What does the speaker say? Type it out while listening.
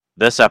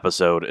This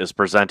episode is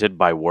presented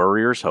by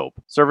Warriors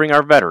Hope, serving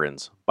our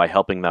veterans by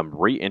helping them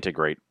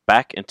reintegrate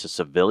back into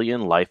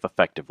civilian life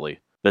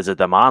effectively. Visit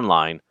them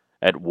online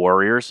at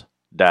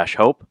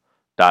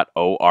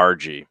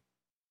warriors-hope.org.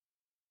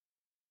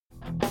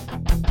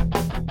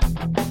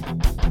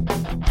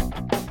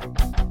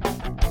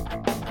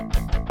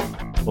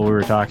 Well, we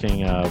were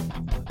talking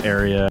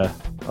area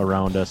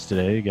around us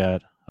today.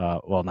 Got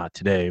well, not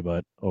today,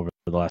 but over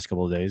the last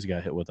couple of days,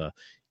 got hit with a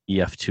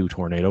EF2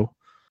 tornado.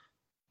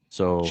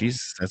 So,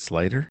 Jesus, that's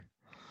lighter.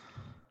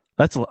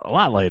 That's a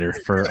lot lighter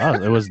for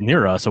us. It was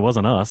near us. It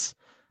wasn't us,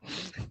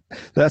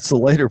 That's the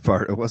later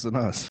part. It wasn't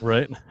us.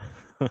 right?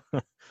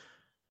 Well,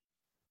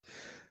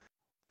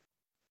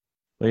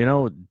 you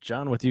know,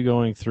 John, with you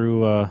going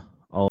through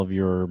all of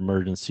your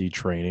emergency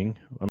training,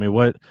 I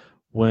mean,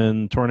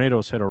 when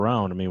tornadoes hit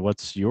around, I mean,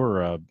 what's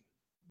your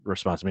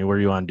response? I mean, were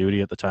you on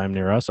duty at the time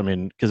near us? I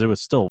mean, because it was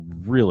still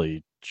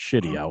really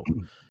shitty out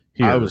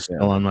here. I was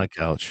still on my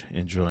couch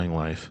enjoying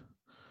life.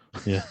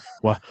 Yeah,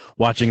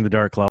 watching the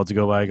dark clouds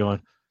go by, going,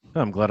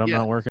 "I'm glad I'm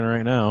not working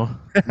right now."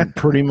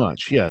 Pretty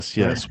much, yes.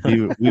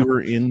 We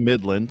were in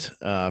Midland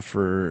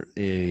for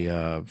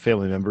a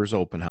family member's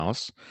open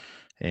house,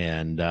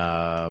 and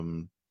my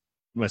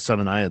son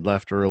and I had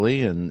left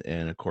early, and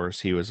of course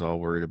he was all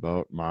worried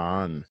about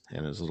Ma and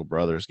his little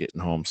brothers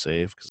getting home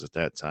safe, because at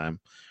that time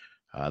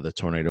the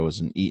tornado was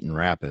in Eaton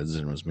Rapids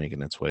and was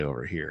making its way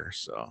over here.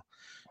 So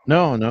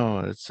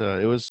no,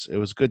 it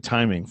was good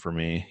timing for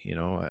me. You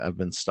know, I've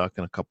been stuck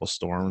in a couple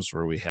storms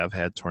where we have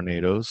had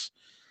tornadoes,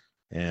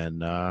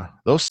 and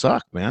those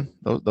suck, man.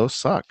 Those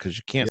suck because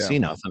you can't see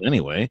nothing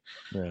anyway.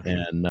 Yeah.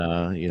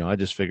 And you know, I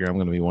just figure I'm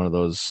going to be one of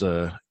those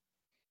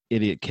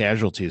idiot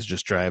casualties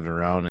just driving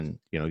around and,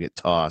 you know, get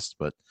tossed.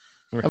 But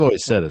I've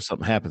always said, if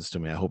something happens to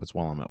me, I hope it's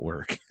while I'm at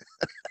work.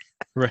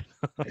 Right.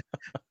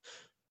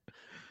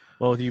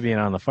 Well, with you being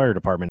on the fire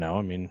department now,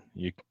 I mean,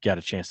 you got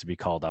a chance to be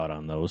called out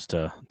on those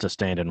to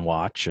stand and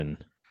watch. And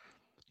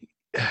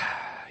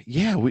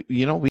yeah, we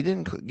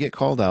didn't get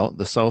called out.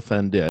 The South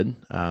End did.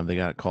 They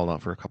got called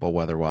out for a couple of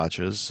weather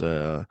watches.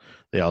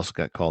 They also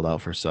got called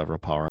out for several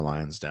power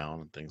lines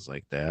down and things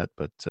like that.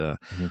 But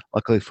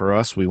luckily for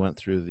us, we went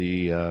through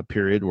the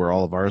period where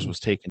all of ours was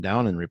taken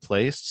down and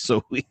replaced.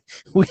 So we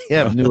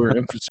have newer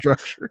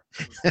infrastructure.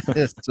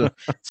 so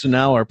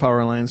now our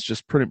power lines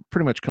just pretty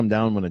much come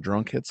down when a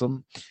drunk hits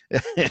them.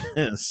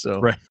 So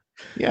right.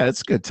 Yeah,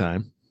 it's a good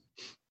time.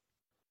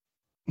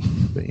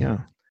 But yeah.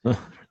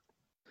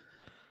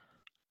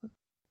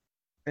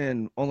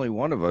 And only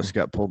one of us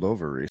got pulled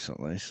over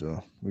recently,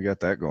 so we got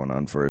that going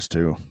on for us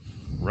too.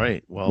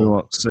 Right. Well, we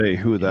won't say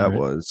who that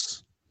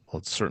was. Well,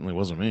 it certainly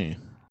wasn't me.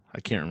 I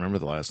can't remember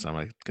the last time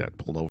I got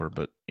pulled over,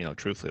 but, you know,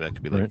 truthfully, that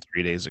could be like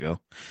 3 days ago.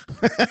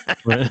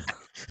 Right.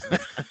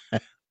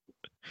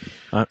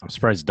 I'm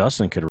surprised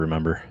Dustin could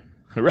remember.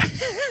 Right.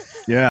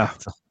 Yeah.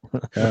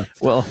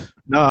 Well,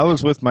 no, I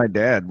was with my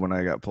dad when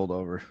I got pulled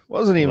over.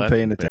 Wasn't even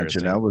paying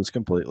embarrassing. attention. I was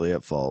completely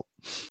at fault.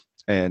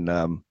 And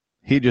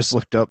he just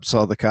looked up,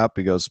 saw the cop.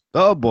 He goes,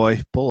 "Oh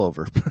boy, pull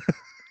over."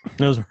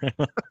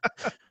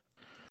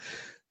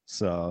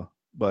 So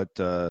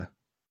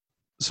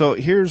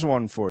here's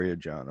one for you,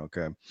 John.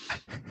 Okay.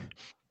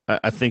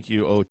 I think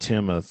you owe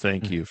Tim a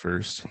thank you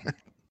first.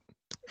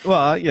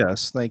 Well,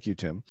 yes, thank you,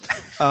 Tim.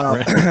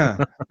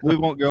 We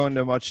won't go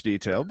into much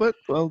detail, but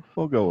we'll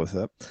go with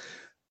it.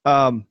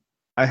 I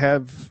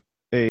have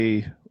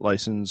a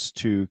license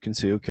to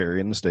conceal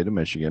carry in the state of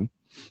Michigan,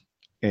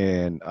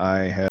 and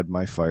I had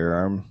my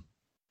firearm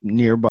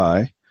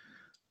nearby.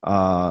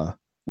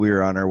 We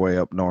were on our way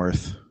up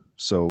north,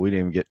 so we didn't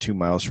even get 2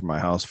 miles from my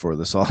house before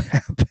this all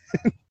happened.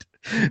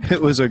 It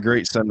was a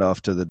great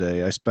send-off to the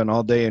day. I spent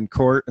all day in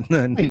court, and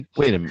then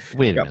wait a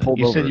minute.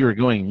 You said you were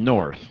going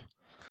north,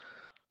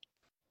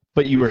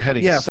 but you were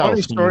heading south.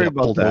 Funny story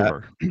about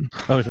that.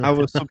 Over. I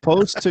was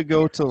supposed to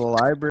go to the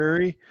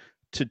library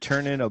to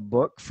turn in a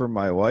book for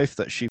my wife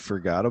that she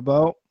forgot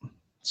about.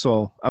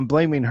 So I'm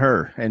blaming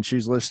her, and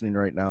she's listening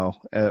right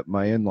now at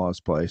my in-laws'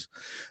 place.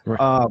 Right.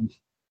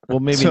 Well,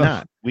 maybe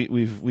not.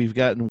 We've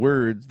gotten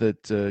word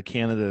that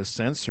Canada is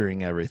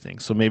censoring everything,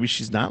 so maybe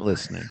she's not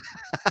listening.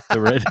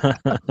 Right.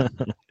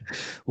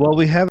 Well,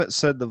 we haven't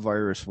said the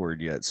virus word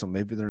yet, so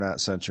maybe they're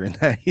not censoring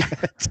that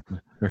yet.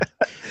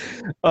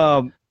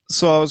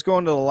 So I was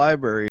going to the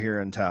library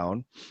here in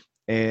town,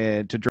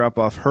 and to drop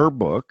off her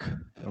book.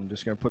 I'm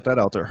just going to put that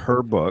out there,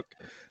 her book,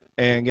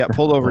 and got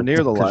pulled over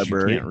near the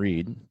library. You can't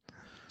read.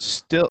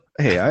 Still,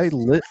 hey,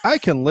 I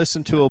can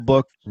listen to a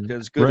book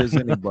as good as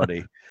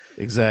anybody.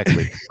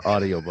 Exactly.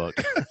 Audiobook.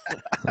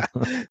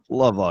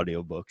 Love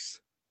audiobooks.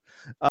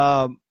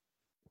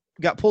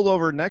 Got pulled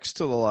over next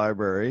to the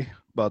library,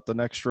 about the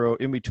next row,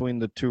 in between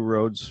the two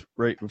roads,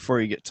 right before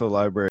you get to the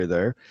library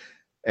there.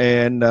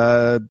 And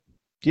when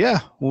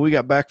we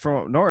got back from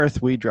up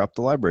north, we dropped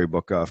the library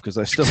book off because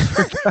I still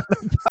forgot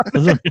about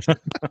it.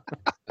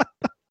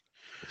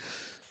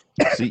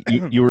 See,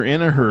 you were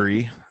in a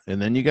hurry,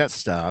 and then you got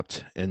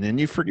stopped, and then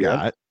you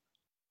forgot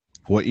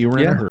what you were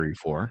in a hurry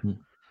for.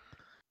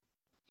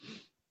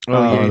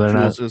 Oh,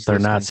 they're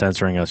not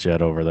censoring us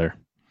yet over there.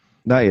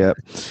 Not yet.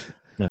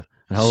 Yeah.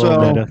 Hello, So-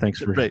 Amanda. Thanks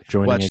for Right.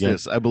 joining Watch again.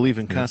 this. I believe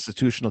in Yeah.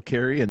 constitutional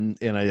carry, and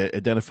I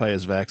identify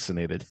as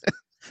vaccinated.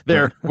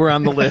 There, we're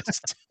on the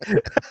list.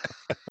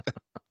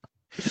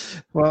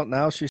 Well,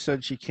 now she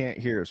said she can't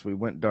hear us. We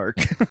went dark.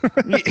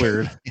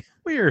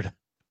 Weird.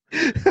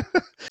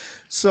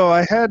 So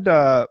I had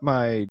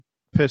my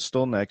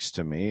pistol next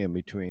to me in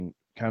between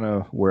kind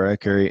of where I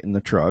carry it in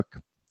the truck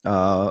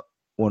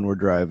when we're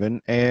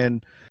driving.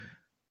 And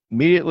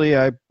immediately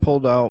I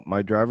pulled out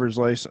my driver's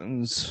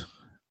license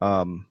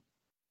and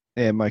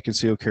my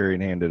concealed carry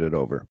and handed it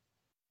over.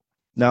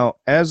 Now,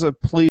 as a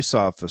police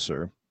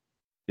officer,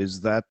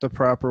 is that the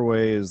proper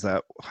way? Is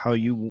that how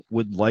you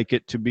would like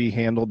it to be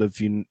handled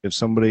if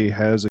somebody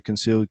has a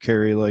concealed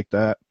carry like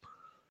that?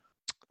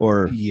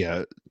 Or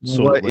Yeah.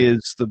 So what like,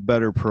 is the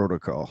better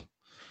protocol?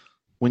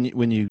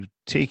 when you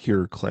take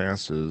your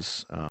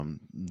classes,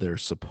 they're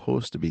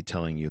supposed to be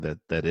telling you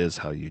that is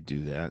how you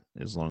do that,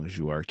 as long as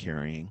you are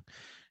carrying.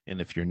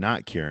 And if you're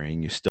not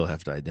carrying, you still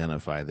have to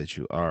identify that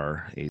you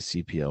are a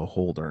CPL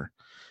holder.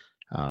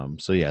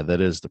 So yeah,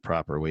 that is the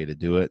proper way to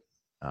do it.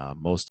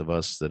 Most of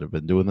us that have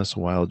been doing this a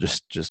while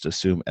just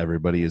assume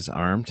everybody is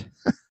armed,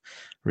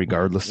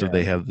 regardless if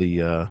they have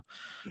the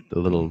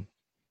little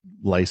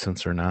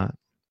license or not.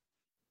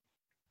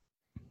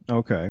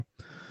 Okay.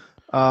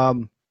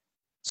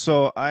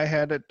 So I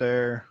had it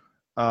there.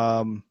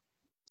 I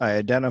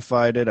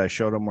identified it. I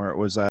showed them where it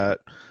was at.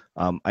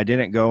 I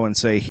didn't go and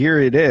say, "Here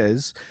it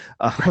is."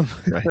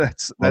 Right.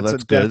 That's Well, a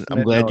that's good. I'm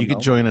definite glad you could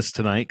no-no. join us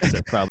tonight, because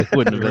that probably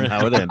wouldn't have been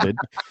how it ended.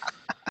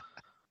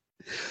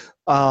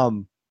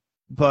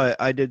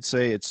 But I did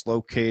say it's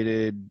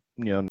located,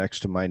 next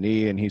to my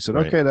knee, and he said,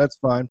 Right. "Okay, that's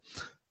fine."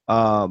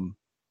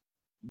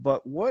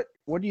 But what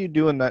do you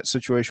do in that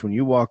situation when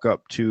you walk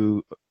up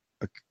to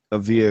a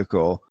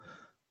vehicle?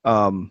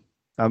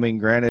 I mean,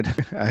 granted,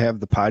 I have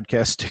the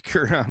podcast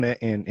sticker on it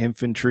and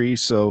infantry,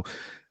 so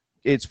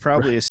it's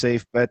probably a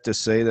safe bet to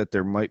say that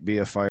there might be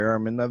a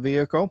firearm in the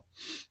vehicle.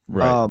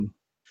 Right.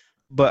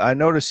 But I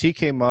noticed he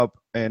came up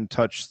and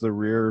touched the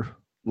rear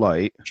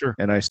light, Sure.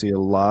 and I see a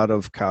lot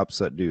of cops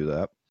that do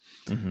that.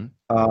 Mm-hmm.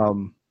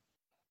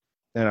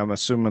 And I'm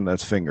assuming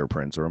that's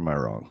fingerprints, or am I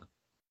wrong?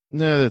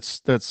 No,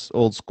 that's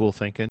old school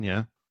thinking.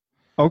 Yeah.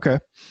 Okay.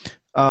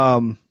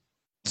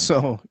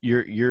 So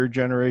your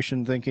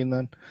generation thinking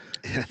then?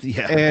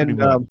 Yeah. And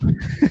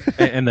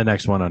And the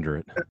next one under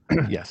it.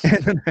 Yes.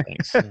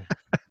 Thanks.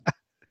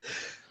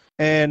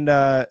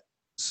 and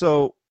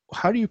so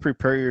how do you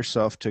prepare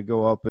yourself to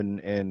go up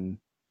and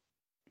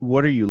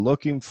what are you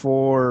looking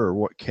for, or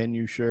what can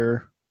you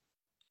share?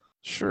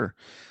 Sure.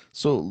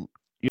 So,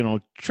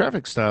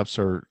 traffic stops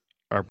are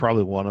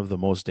probably one of the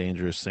most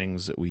dangerous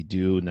things that we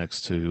do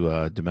next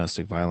to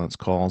domestic violence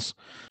calls.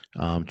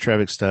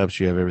 Traffic stops,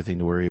 you have everything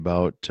to worry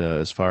about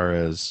as far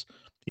as,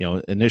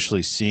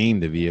 initially seeing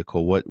the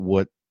vehicle.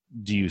 What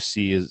do you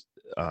see is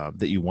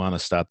that you want to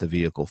stop the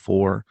vehicle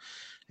for?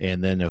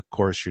 And then, of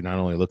course, you're not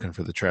only looking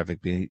for the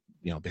traffic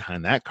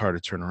behind that car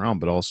to turn around,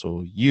 but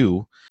also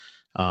you.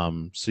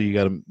 So you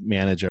got to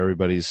manage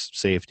everybody's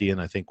safety.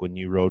 And I think when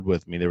you rode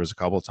with me, there was a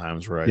couple of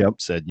times where I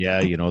said,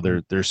 yeah,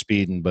 they're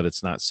speeding, but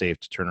it's not safe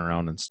to turn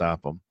around and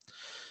stop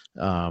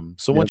them.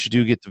 So once you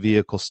do get the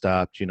vehicle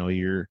stopped,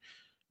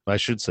 I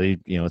should say,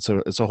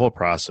 it's a whole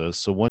process.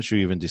 So once you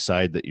even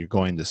decide that you're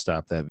going to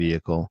stop that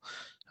vehicle,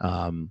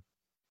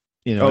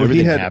 he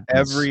everything had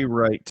happens. every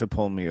right to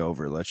pull me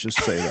over. Let's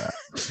just say that.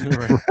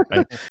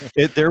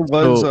 Right. There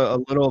was a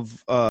little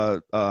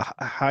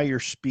higher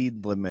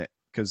speed limit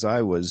because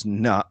I was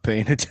not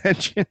paying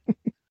attention.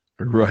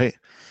 Right.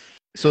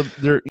 So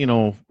there,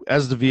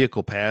 as the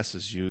vehicle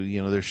passes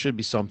you, there should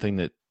be something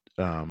that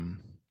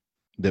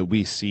that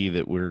we see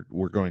that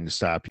we're going to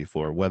stop you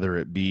for, whether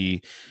it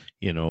be,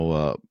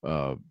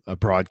 a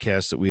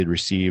broadcast that we had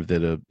received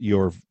that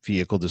your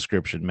vehicle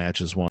description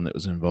matches one that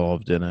was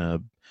involved in a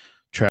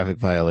traffic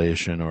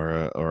violation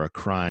or a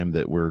crime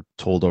that we're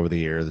told over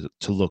the air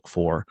to look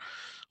for,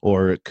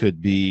 or it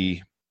could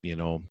be,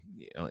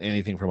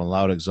 anything from a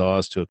loud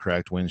exhaust to a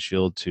cracked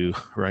windshield to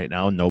right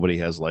now nobody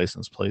has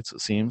license plates, it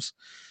seems,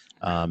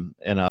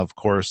 and of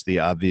course the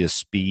obvious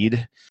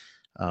speed.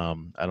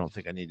 I don't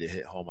think I need to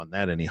hit home on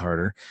that any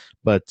harder,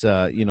 but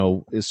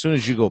as soon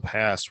as you go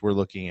past, we're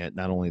looking at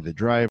not only the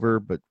driver,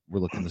 but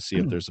we're looking to see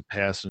if there's a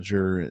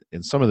passenger.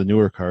 In some of the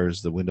newer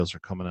cars, the windows are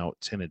coming out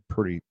tinted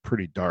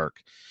pretty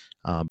dark,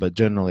 but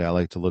generally I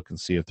like to look and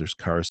see if there's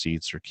car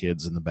seats or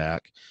kids in the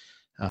back.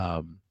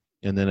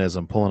 And then as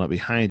I'm pulling up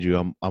behind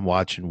you, I'm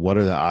watching what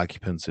are the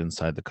occupants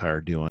inside the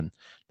car doing.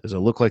 Does it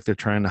look like they're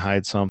trying to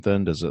hide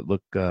something? Does it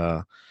look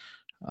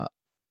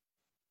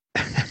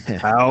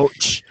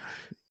Ouch.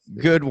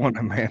 Good one,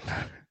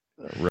 Amanda.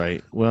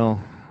 Right.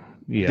 Well,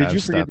 yeah. Did you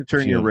forget to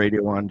turn your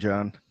radio on,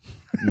 John?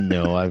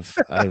 No,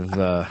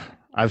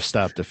 I've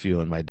stopped a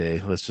few in my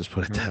day. Let's just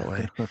put it that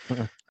way.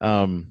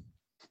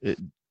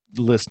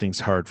 Listening's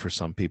hard for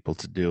some people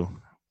to do.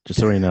 Just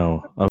so we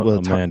know,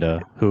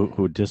 Amanda,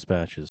 who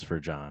dispatches for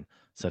John,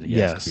 said he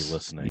has to be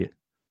listening.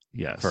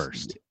 Yes.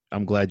 First.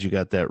 I'm glad you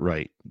got that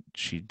right.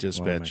 She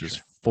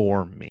dispatches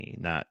for me,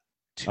 not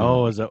to.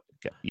 Oh, me. is that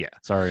Yeah.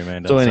 Sorry,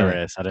 man. So Sorry,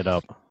 anyway. I set it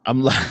up.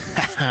 I'm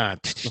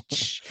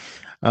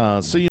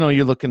so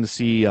you're looking to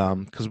see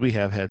because we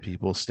have had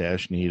people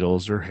stash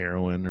needles or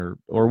heroin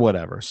or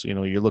whatever. So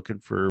you're looking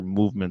for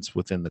movements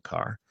within the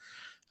car.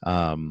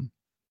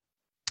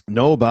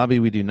 No, Bobby,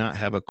 we do not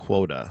have a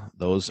quota.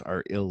 Those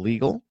are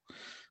illegal.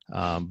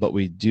 But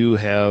we do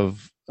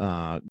have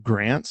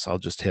grants. I'll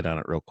just hit on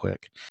it real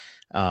quick.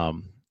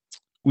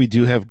 We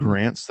do have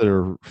grants that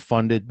are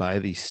funded by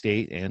the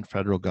state and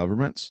federal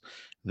governments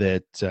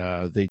that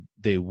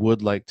they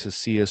would like to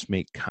see us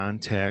make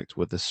contact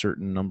with a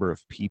certain number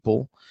of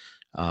people.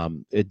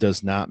 It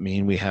does not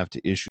mean we have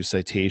to issue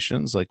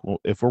citations. Like, well,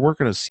 if we're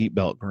working a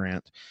seatbelt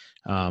grant,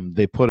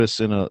 they put us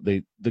in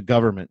the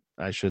government,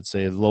 I should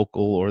say,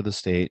 local or the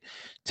state,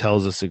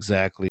 tells us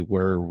exactly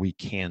where we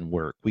can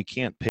work. We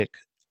can't pick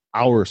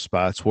our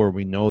spots where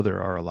we know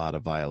there are a lot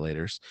of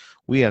violators.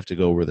 We have to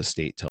go where the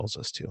state tells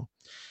us to.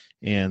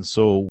 And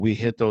so we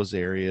hit those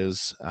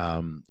areas,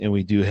 and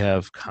we do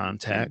have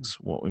contacts.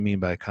 What we mean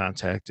by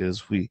contact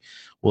is we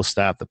will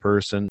stop the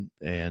person,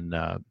 and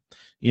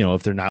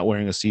if they're not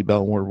wearing a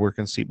seatbelt and we're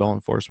working seatbelt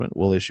enforcement,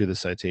 we'll issue the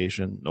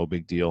citation. No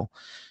big deal.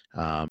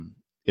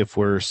 If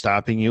we're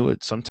stopping you,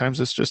 sometimes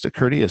it's just a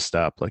courteous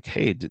stop. Like,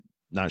 hey,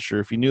 not sure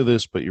if you knew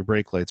this, but your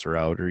brake lights are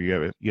out, or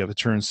you have a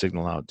turn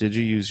signal out. Did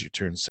you use your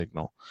turn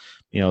signal?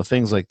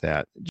 Things like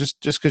that. Just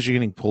because you're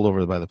getting pulled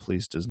over by the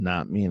police does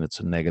not mean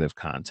it's a negative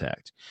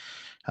contact.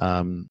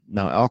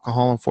 Now,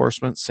 alcohol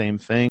enforcement, same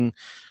thing.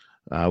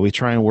 We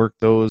try and work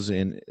those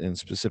in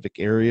specific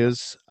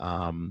areas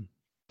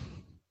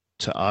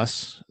to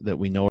us that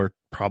we know are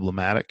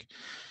problematic.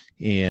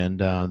 And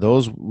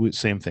those,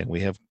 same thing.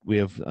 We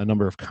have a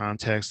number of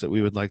contacts that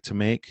we would like to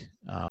make.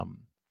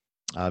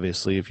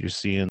 Obviously, if you're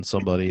seeing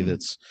somebody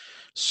that's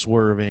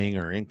swerving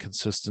or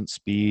inconsistent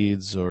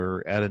speeds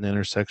or at an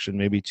intersection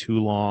maybe too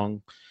long,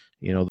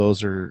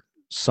 those are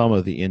some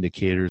of the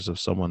indicators of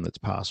someone that's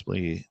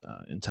possibly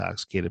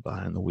intoxicated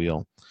behind the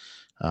wheel.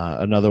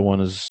 Another one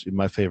is,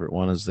 my favorite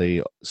one is,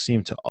 they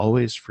seem to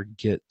always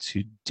forget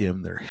to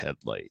dim their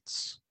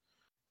headlights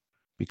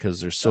because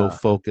they're so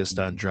focused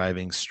on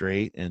driving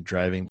straight and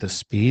driving the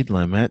speed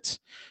limit.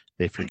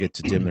 They forget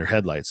to dim their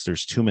headlights.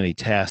 There's too many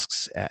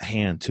tasks at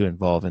hand to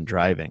involve in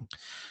driving.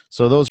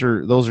 So those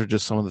are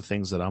just some of the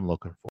things that I'm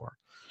looking for.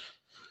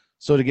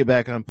 So to get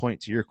back on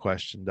point to your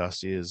question,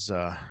 Dusty, is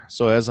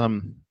so as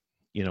I'm,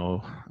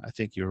 I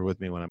think you were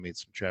with me when I made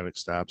some traffic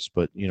stops,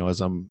 but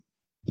as I'm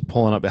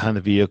pulling up behind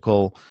the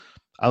vehicle,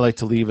 I like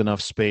to leave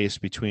enough space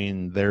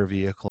between their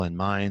vehicle and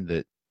mine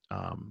that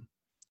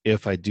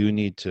if I do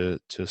need to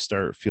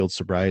start field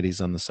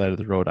sobrieties on the side of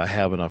the road, I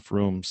have enough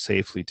room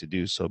safely to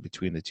do so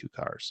between the two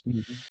cars.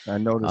 I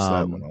noticed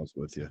that when I was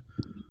with you.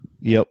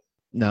 Yep.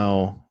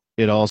 Now,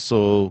 it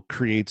also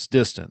creates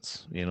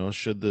distance.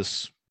 Should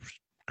this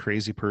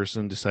crazy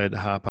person decide to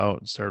hop out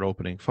and start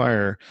opening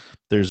fire,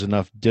 there's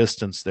enough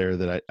distance there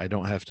that I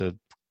don't have to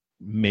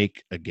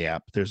make a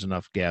gap. There's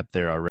enough gap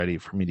there already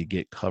for me to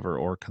get cover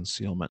or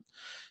concealment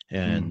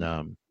and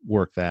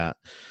work that.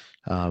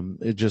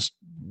 It just,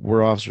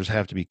 where officers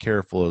have to be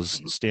careful is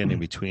standing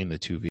between the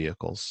two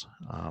vehicles.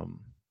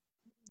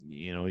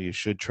 You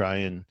should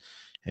try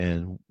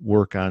and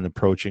work on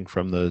approaching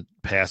from the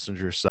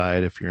passenger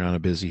side if you're on a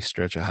busy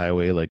stretch of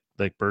highway like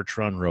Birch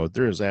Run Road.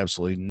 There is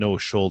absolutely no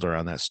shoulder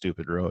on that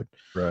stupid road.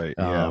 Right.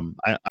 Yeah.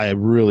 I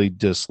really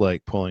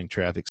dislike pulling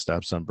traffic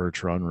stops on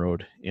Birch Run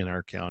Road in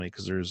our county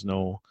because there's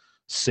no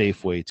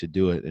safe way to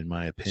do it, in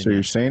my opinion. So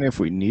you're saying if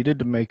we needed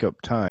to make up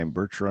time,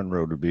 Birch Run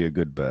Road would be a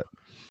good bet.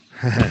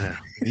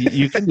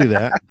 You can do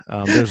that.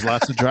 There's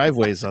lots of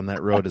driveways on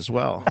that road as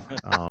well.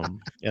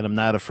 And I'm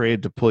not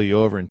afraid to pull you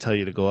over and tell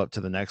you to go up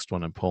to the next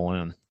one and pull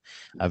in.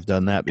 I've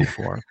done that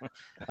before,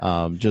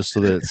 just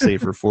so that it's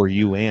safer for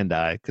you and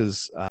I.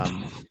 Because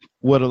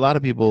what a lot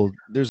of people,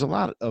 there's a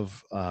lot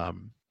of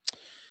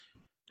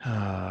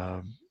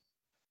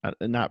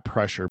not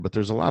pressure, but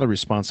there's a lot of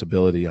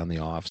responsibility on the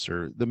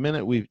officer. The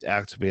minute we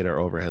activate our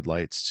overhead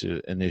lights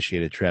to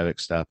initiate a traffic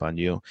stop on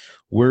you,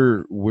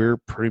 we're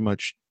pretty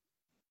much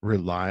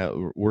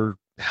we're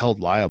held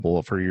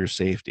liable for your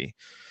safety.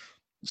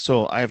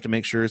 So I have to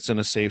make sure it's in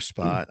a safe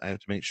spot. I have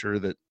to make sure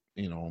that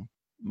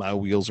my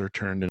wheels are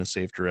turned in a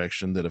safe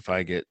direction, that if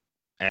I get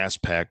ass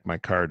packed, my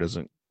car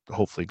doesn't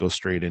hopefully go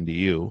straight into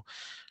you.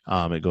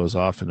 It goes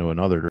off into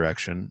another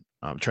direction.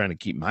 I'm trying to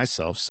keep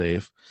myself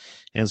safe.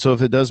 And so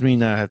if it does mean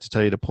that I have to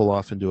tell you to pull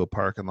off into a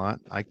parking lot,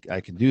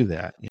 I can do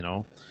that,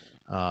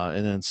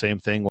 and then same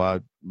thing, while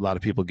a lot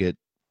of people get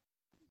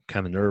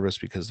kind of nervous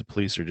because the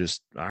police are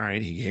just, all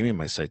right, he gave me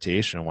my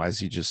citation, why is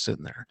he just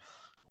sitting there?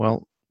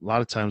 Well, a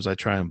lot of times I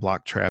try and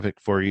block traffic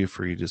for you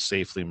to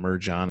safely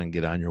merge on and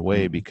get on your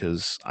way,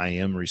 because I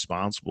am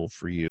responsible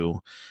for you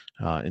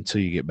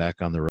until you get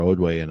back on the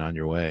roadway and on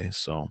your way.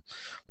 So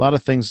a lot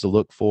of things to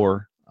look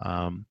for.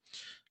 Trying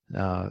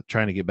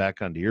to get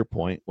back onto your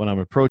point, when I'm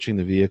approaching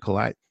the vehicle,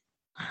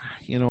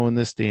 in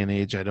this day and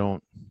age, I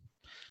don't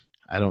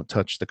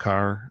touch the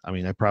car. I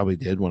mean, I probably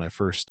did when I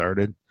first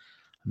started.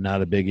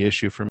 not a big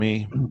issue for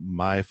me.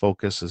 My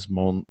focus is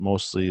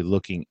mostly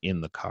looking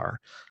in the car.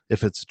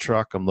 If it's a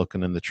truck, I'm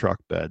looking in the truck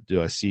bed.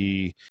 Do I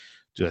see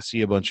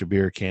a bunch of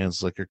beer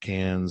cans, liquor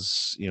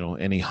cans,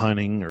 any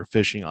hunting or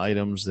fishing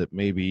items that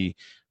maybe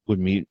would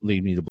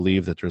lead me to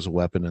believe that there's a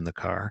weapon in the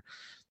car?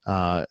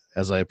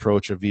 As I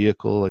approach a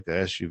vehicle like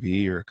a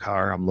SUV or a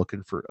car, I'm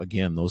looking for,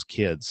 again, those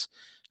kids.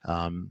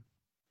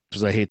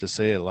 Because I hate to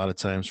say it, a lot of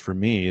times for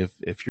me,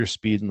 if you're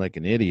speeding like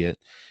an idiot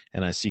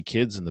and I see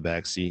kids in the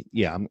back seat,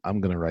 yeah, I'm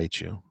going to write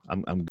you.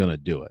 I'm going to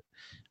do it.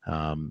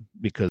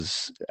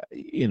 Because,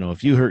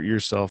 if you hurt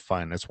yourself,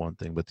 fine, that's one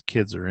thing, but the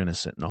kids are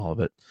innocent in all of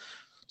it.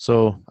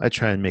 So I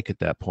try and make it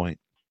that point.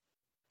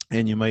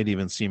 And you might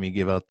even see me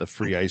give out the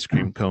free ice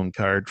cream cone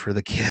card for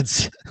the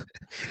kids.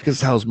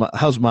 Because how's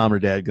mom or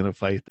dad going to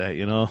fight that,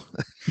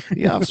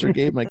 The officer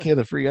gave my kid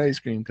a free ice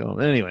cream cone.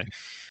 Anyway.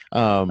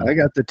 I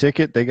got the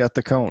ticket. They got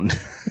the cone.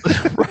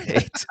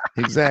 Right.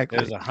 Exactly.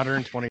 There's a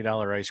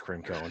 $120 ice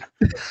cream cone.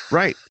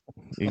 Right.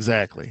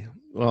 Exactly.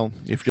 Well,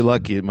 if you're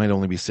lucky, it might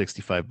only be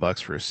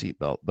 $65 for a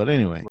seatbelt. But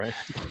anyway, right.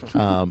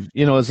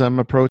 As I'm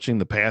approaching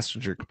the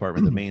passenger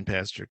compartment, the main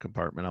passenger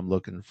compartment, I'm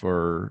looking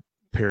for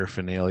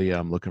paraphernalia.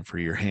 I'm looking for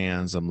your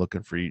hands. I'm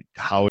looking for you.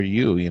 How are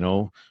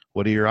you?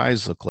 What do your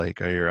eyes look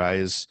like? Are your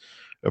eyes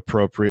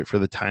appropriate for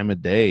the time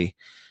of day?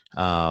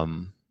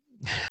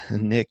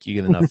 Nick, you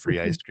get enough free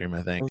ice cream,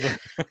 I think.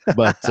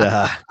 But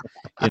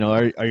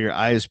are your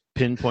eyes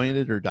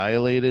pinpointed or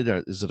dilated?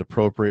 Or is it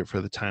appropriate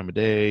for the time of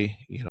day?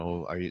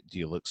 Do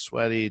you look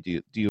sweaty?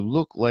 Do you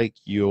look like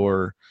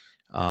you're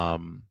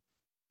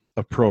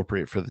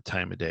appropriate for the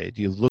time of day?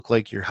 Do you look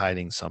like you're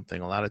hiding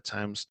something? A lot of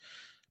times,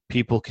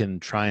 people can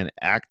try and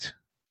act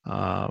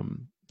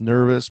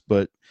nervous,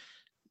 but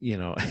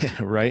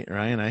right,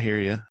 Ryan, I hear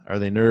you. Are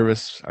they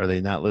nervous? Are they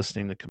not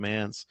listening to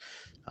commands?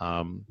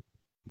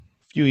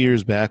 Few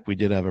years back, we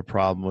did have a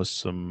problem with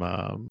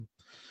some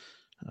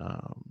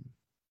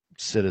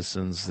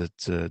citizens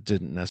that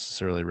didn't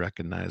necessarily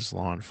recognize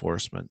law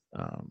enforcement,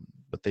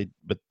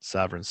 but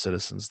sovereign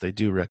citizens, they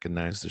do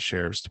recognize the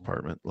sheriff's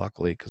department,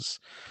 luckily, because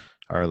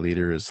our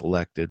leader is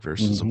elected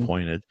versus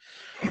appointed.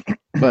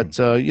 But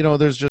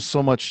there's just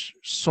so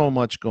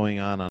much going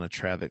on a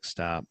traffic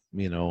stop.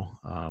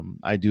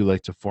 I do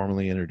like to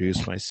formally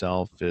introduce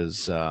myself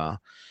as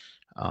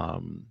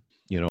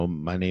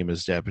my name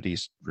is Deputy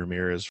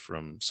Ramirez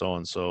from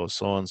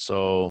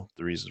so-and-so.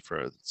 The reason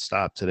for the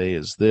stop today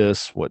is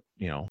this. What,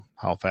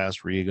 how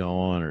fast were you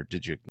going? Or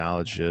did you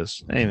acknowledge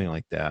this? Anything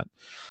like that.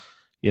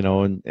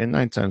 And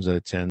 9 times out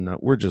of 10,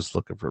 we're just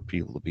looking for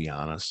people to be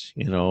honest.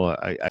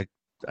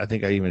 I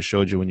think I even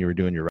showed you when you were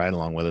doing your ride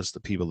along with us, the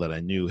people that I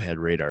knew had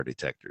radar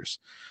detectors.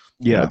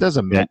 Yeah.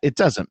 It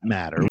doesn't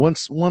matter.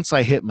 Once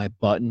I hit my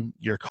button,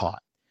 you're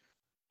caught.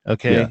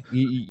 Okay, yeah.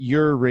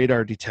 Your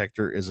radar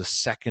detector is a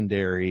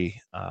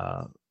secondary.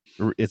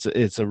 It's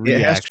a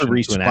reaction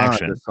to an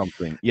action. To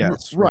something.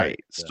 Yes, right.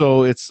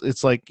 So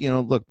it's like,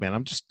 look, man,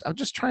 I'm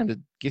just trying to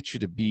get you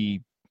to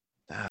be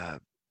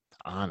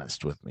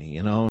honest with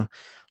me.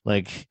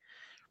 Like,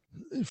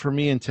 for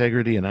me,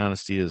 integrity and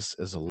honesty is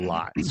a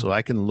lot. So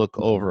I can look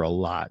over a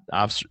lot.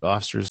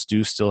 Officers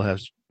do still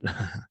have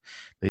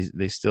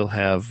they still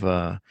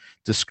have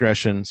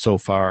discretion so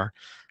far.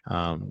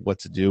 What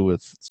to do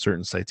with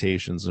certain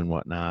citations and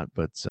whatnot,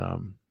 but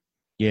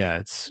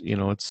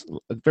it's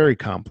very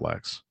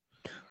complex.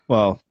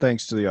 Well,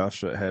 thanks to the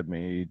officer that had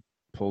me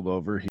pulled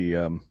over, he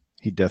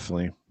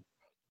definitely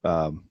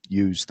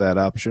used that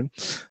option.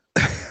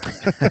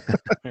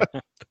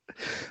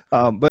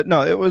 But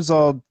no, it was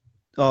all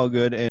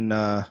good, and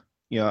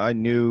I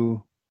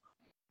knew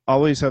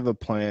always have a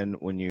plan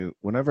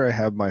whenever I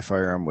have my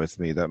firearm with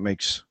me. That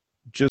makes,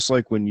 just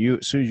like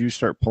as soon as you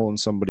start pulling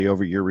somebody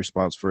over, you're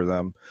responsible for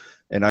them.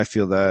 And I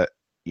feel that,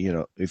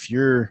 if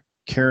you're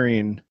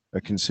carrying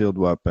a concealed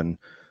weapon,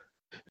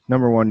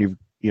 number one,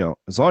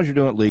 as long as you're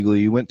doing it legally,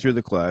 you went through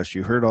the class,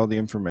 you heard all the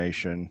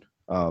information.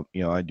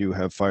 I do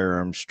have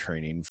firearms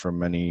training from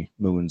many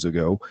moons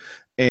ago.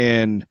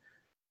 And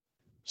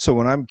so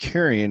when I'm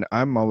carrying,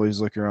 I'm always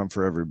looking around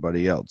for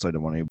everybody else. I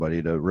don't want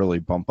anybody to really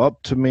bump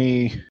up to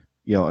me,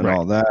 and right.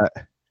 all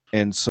that.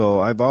 And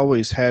so I've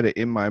always had it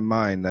in my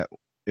mind that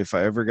if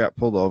I ever got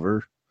pulled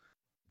over,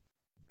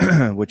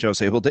 which I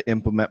was able to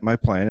implement my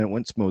plan and it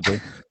went smoothly,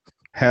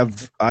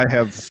 I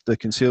have the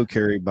concealed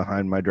carry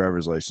behind my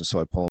driver's license. So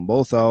I pull them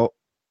both out,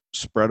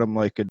 spread them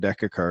like a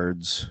deck of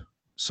cards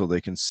so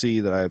they can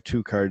see that I have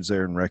 2 cards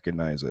there and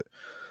recognize it.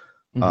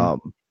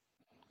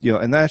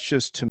 And that's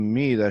just, to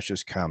me, that's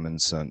just common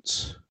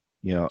sense.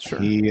 Sure.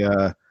 He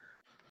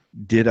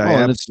did.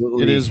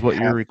 Absolutely. It is what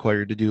you're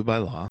required to do by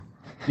law.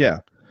 Yeah.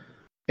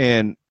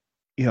 And,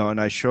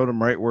 and I showed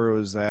him right where it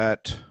was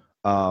at.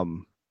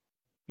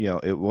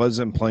 It was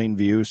in plain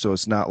view, so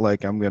it's not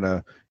like I'm going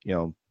to,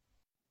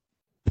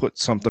 put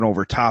something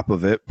over top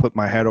of it, put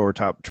my head over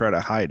top, try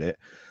to hide it.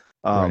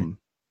 Right.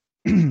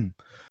 And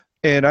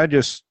I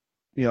just,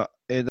 and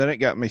then it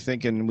got me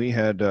thinking. We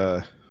had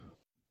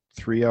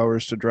 3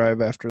 hours to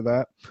drive after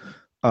that.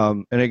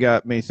 And it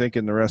got me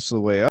thinking the rest of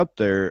the way up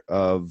there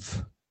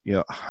of,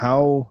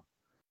 how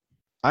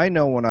I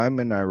know when I'm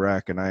in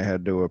Iraq and I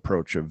had to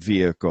approach a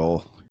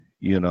vehicle,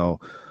 you know,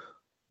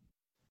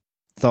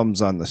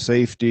 thumbs on the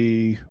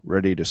safety,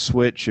 ready to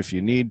switch if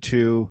you need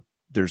to.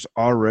 There's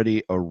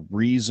already a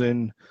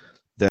reason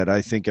that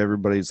I think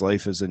everybody's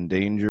life is in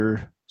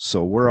danger.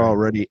 So we're Right.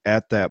 already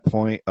at that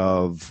point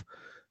of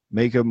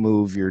make a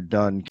move, you're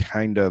done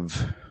kind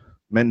of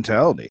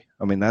mentality.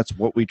 I mean, that's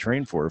what we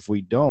train for. If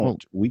we don't, Well-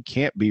 we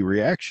can't be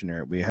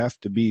reactionary. We have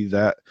to be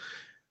that,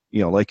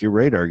 like your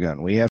radar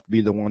gun. We have to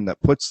be the one that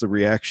puts the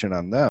reaction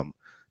on them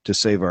to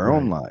save our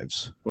own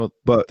lives. Well,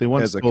 But they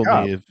once as a told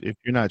cop, me if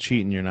you're not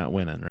cheating, you're not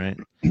winning, right?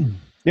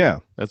 yeah,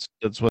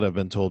 That's what I've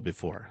been told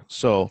before.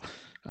 So,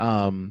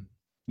 one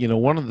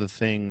of the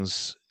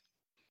things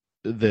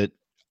that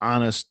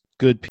honest,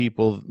 good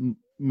people,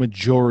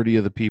 majority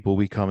of the people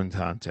we come in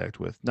contact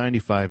with,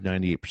 95,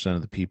 98%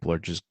 of the people are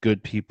just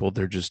good people.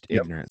 They're just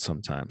Yep. ignorant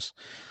sometimes.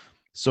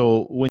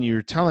 So when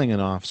you're telling an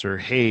officer,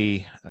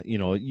 hey,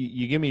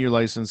 you give me your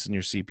license and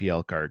your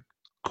CPL card,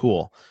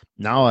 cool.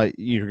 Now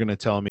you're going to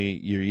tell me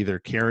you're either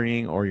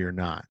carrying or you're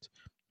not.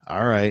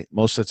 All right.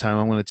 Most of the time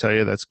I'm going to tell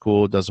you that's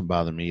cool. It doesn't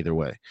bother me either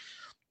way.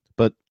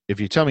 But if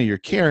you tell me you're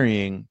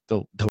carrying,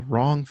 the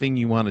wrong thing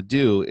you want to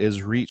do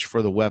is reach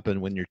for the weapon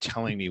when you're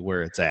telling me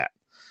where it's at.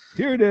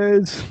 here it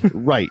is.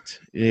 Right.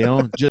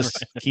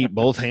 Just keep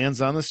both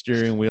hands on the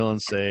steering wheel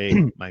and say,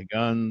 my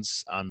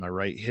gun's on my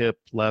right hip,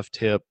 left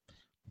hip,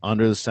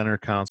 under the center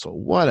console,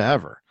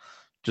 whatever.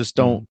 Just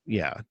don't,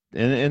 yeah.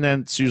 And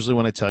that's usually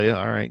when I tell you,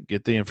 all right,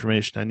 get the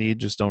information I need,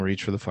 just don't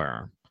reach for the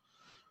firearm.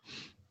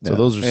 So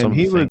those are some of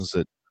the things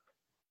that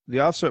the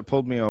officer that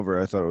pulled me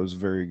over, I thought it was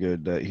very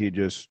good that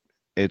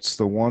it's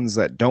the ones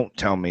that don't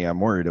tell me I'm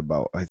worried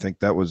about. I think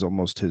that was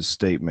almost his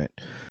statement.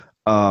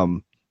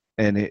 And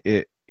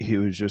he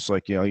was just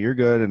like, you're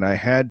good. And I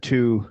had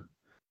to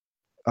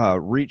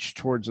reach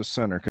towards the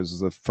center because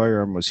the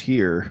firearm was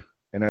here,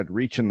 and I'd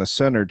reach in the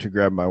center to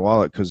grab my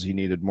wallet because he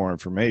needed more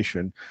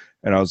information.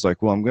 And I was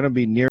like, well, I'm going to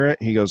be near it.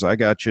 He goes, I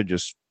got you.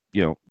 Just,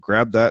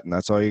 grab that. And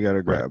that's all you got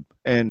to grab.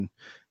 Right. And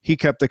he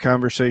kept the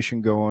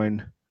conversation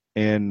going.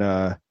 And,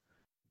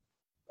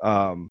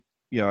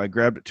 I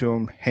grabbed it to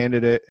him,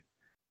 handed it,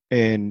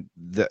 and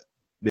the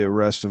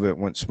rest of it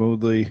went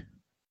smoothly.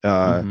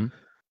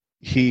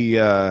 He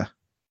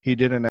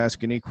didn't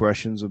ask any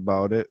questions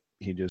about it.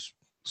 He just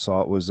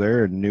saw it was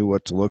there and knew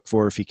what to look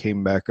for if he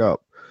came back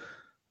up.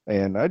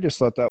 And I just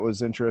thought that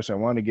was interesting. I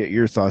want to get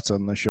your thoughts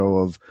on the show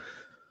of,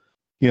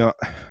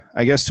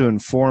 I guess to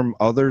inform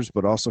others,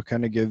 but also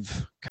kind of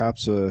give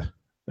cops a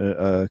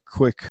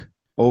quick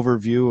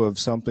overview of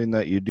something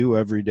that you do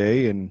every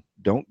day, and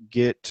don't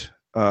get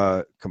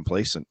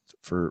complacent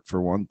for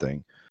one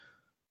thing.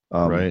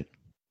 Right.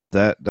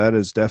 That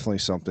is definitely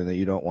something that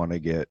you don't want to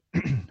get.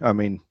 I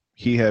mean,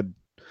 he had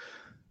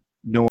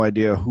no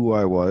idea who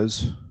I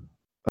was.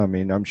 I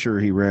mean, I'm sure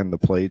he ran the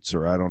plates,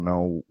 or I don't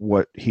know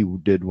what he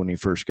did when he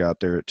first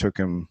got there. It took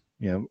him,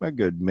 a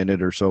good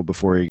minute or so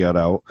before he got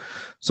out.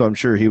 So I'm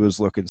sure he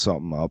was looking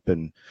something up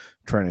and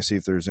trying to see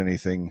if there's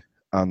anything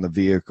on the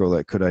vehicle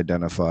that could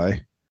identify.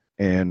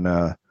 And,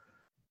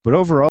 but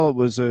overall, it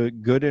was a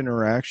good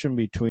interaction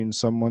between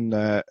someone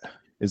that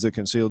is a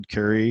concealed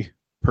carry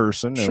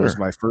person. Sure. It was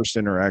my first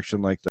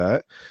interaction like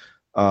that.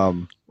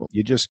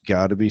 You just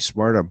got to be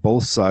smart on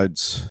both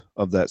sides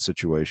of that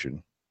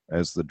situation,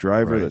 as the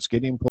driver that's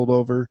getting pulled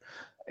over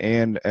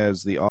and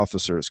as the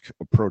officer is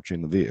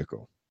approaching the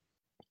vehicle.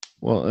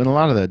 Well, and a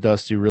lot of that,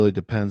 Dusty, really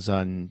depends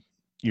on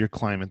your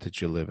climate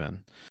that you live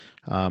in.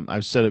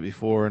 I've said it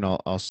before, and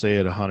I'll say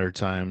it 100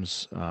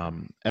 times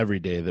every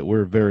day, that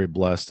we're very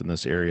blessed in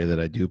this area that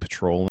I do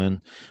patrol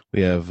in.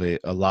 We have a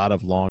lot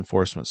of law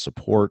enforcement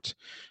support.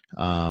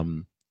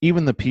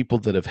 Even the people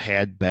that have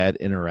had bad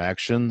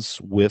interactions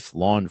with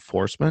law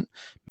enforcement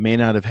may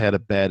not have had a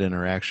bad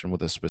interaction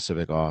with a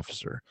specific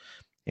officer.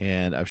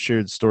 And I've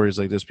shared stories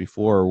like this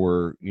before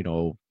where,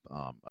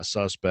 a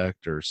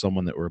suspect or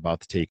someone that we're about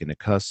to take into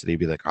custody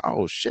be like,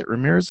 oh, shit,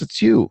 Ramirez,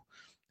 it's you.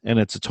 And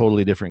it's a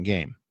totally different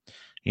game.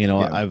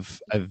 I've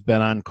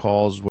been on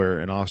calls where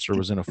an officer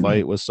was in a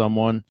fight with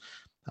someone.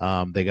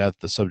 They got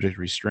the subject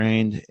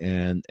restrained,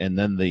 and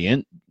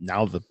then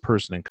now the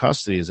person in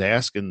custody is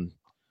asking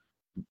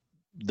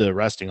the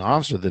arresting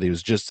officer that he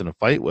was just in a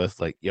fight with,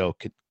 like, yo,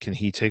 can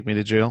he take me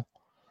to jail?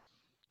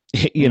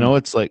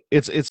 It's like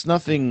it's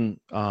nothing.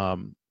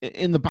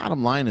 And the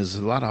bottom line is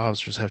a lot of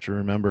officers have to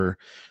remember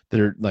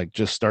they're like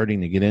just starting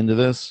to get into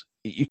this.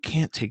 You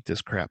can't take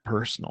this crap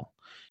personal.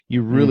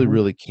 You really,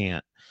 really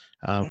can't.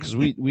 Because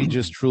we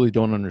just truly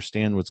don't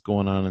understand what's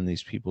going on in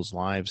these people's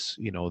lives.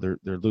 They're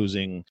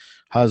losing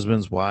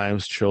husbands,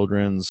 wives,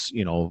 children's,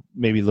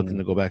 maybe looking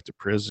to go back to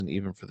prison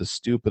even for the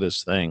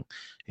stupidest thing.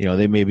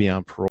 They may be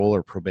on parole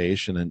or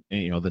probation, and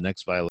the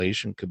next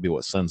violation could be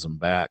what sends them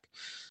back.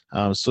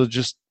 So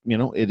just,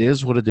 it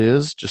is what it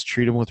is. Just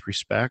treat them with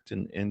respect,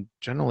 and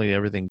generally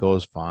everything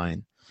goes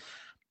fine.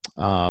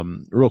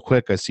 Real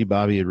quick, I see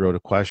Bobby had wrote a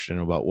question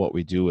about what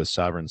we do with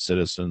sovereign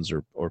citizens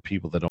or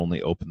people that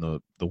only open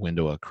the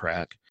window a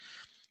crack.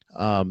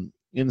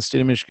 in the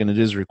state of Michigan, it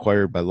is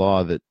required by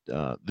law that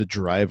the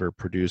driver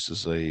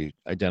produces a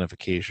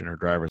identification or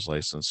driver's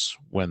license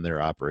when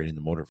they're operating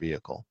the motor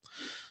vehicle.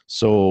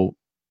 So,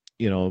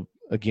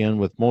 again,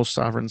 with most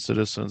sovereign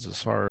citizens,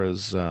 as far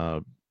as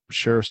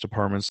sheriff's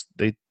departments,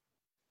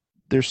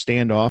 they're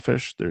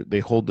standoffish. They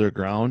hold their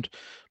ground,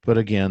 but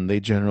again, they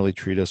generally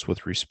treat us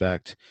with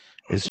respect.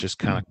 It's just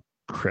kind of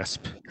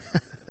crisp.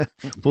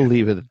 We'll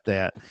leave it at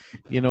that.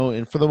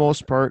 And for the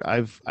most part,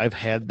 I've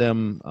had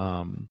them.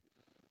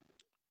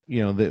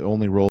 They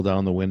only roll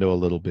down the window a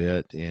little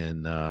bit,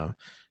 and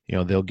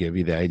they'll give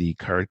you the ID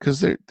card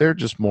because they're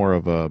just more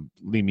of a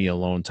leave me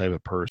alone type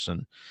of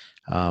person.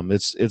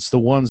 It's the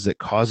ones that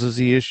causes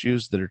the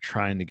issues that are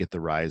trying to get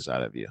the rise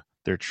out of you.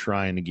 They're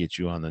trying to get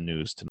you on the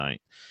news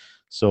tonight.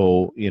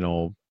 So,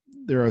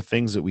 there are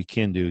things that we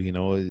can do.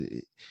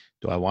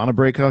 Do I want to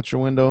break out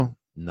your window?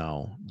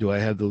 No. Do I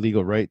have the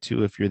legal right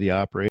to if you're the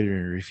operator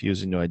and you're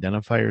refusing to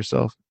identify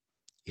yourself?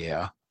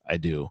 Yeah, I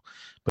do.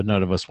 But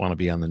none of us want to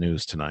be on the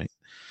news tonight.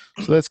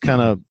 So that's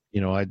kind of,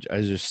 I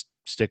just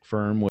stick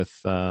firm with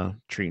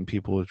treating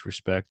people with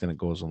respect, and it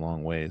goes a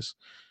long ways.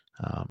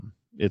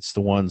 It's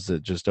the ones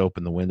that just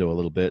open the window a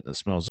little bit and it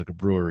smells like a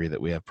brewery that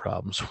we have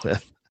problems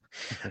with.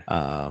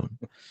 But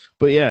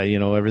yeah,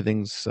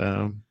 everything's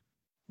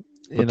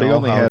but they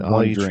only had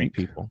one drink.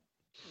 People.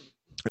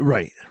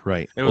 Right.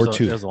 It was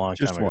two. It was a long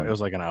Just time ago. one. It was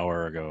like an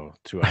hour ago,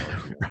 2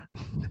 hours ago.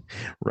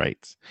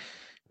 Right.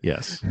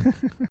 Yes.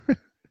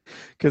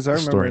 Because I The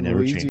remember story in never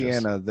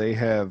Louisiana they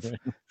have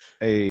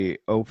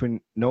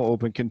no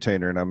open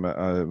container, and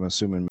I'm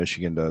assuming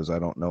Michigan does. I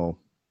don't know,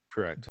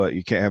 Correct. but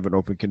you can't have an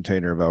open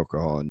container of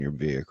alcohol in your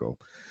vehicle.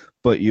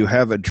 But you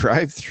have a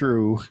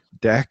drive-through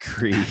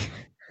daiquiri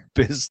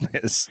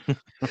business,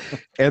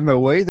 and the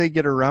way they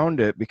get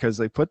around it, because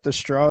they put the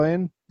straw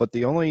in, but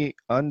they only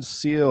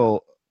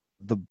unseal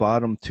the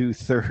bottom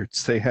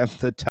 2/3. They have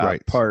the top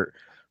Right. part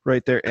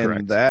right there, Correct.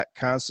 and that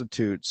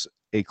constitutes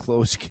a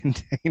closed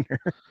container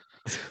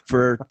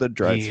for the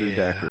drive-through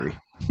daiquiri.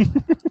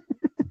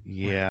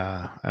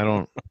 Yeah, I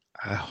don't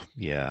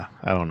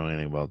know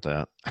anything about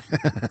that.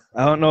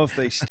 I don't know if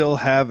they still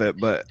have it,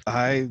 but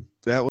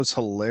that was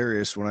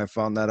hilarious when I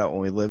found that out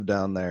when we lived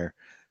down there.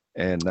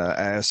 And I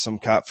asked some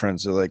cop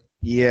friends, they're like,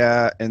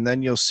 yeah, and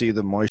then you'll see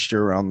the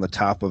moisture around the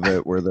top of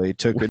it where they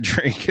took a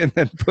drink and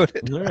then put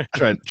it.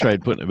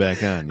 tried putting it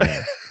back on.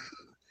 Yeah.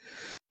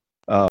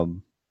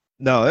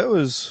 No, it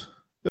was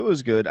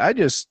good. I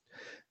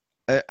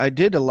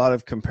did a lot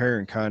of compare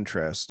and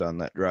contrast on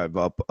that drive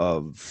up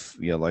of,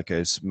 like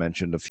I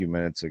mentioned a few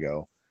minutes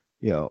ago,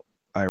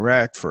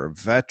 Iraq for a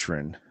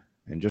veteran,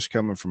 and just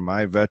coming from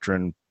my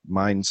veteran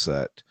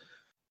mindset,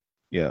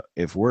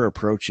 if we're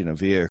approaching a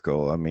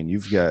vehicle, I mean,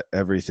 you've got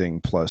everything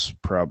plus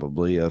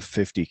probably a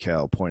 50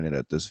 cal pointed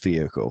at this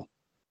vehicle.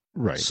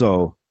 Right.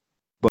 So,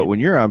 but when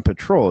you're on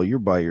patrol, you're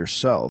by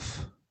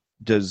yourself.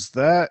 Does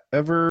that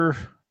ever,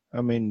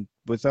 I mean,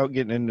 without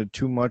getting into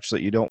too much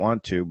that you don't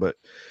want to, but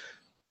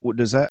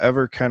does that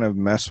ever kind of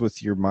mess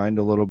with your mind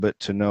a little bit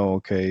to know,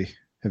 okay,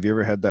 have you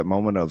ever had that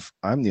moment of,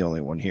 I'm the only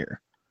one here?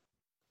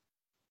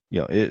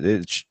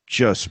 It's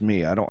just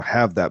me. I don't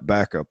have that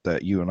backup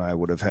that you and I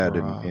would have had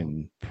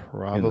in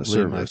probably my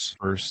service.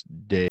 first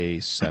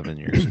day 7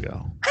 years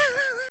ago.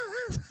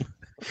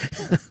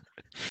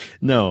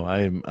 No,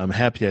 I'm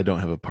happy I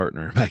don't have a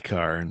partner in my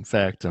car. In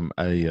fact, I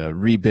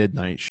rebid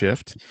night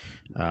shift.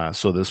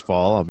 So this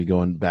fall I'll be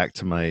going back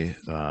to my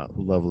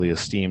lovely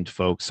esteemed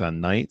folks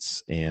on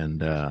nights,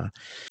 and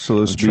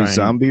so this will be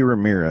Zombie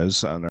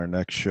Ramirez on our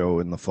next show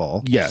in the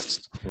fall.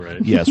 Yes.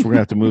 Right. Yes, we're gonna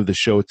have to move the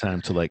show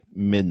time to like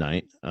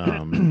midnight.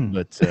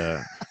 But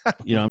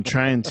I'm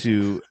trying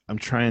to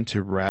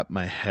wrap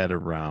my head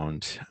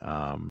around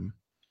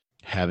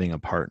having a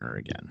partner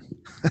again.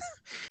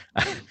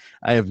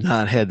 I have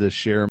not had to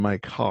share my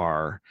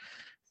car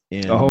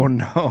in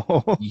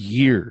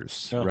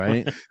years,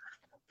 right?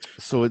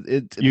 So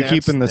you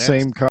keeping the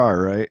same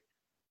car, right?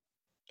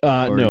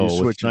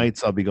 No, with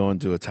nights I'll be going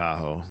to a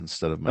Tahoe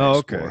instead of my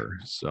Explorer.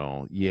 Okay.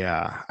 So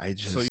yeah,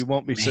 so you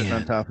won't be sitting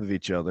on top of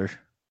each other.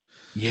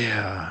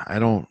 Yeah, I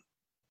don't.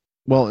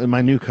 Well, in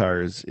my new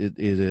car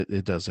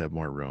it does have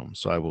more room,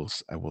 so I will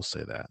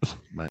say that.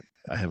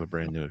 I have a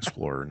brand new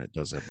Explorer and it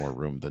does have more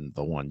room than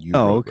the one you.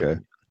 Oh, okay.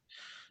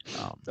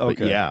 But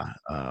yeah,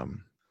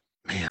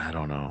 man, I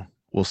don't know.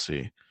 We'll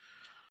see.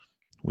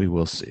 We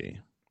will see.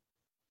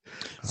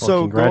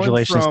 So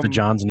congratulations to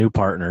John's new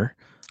partner.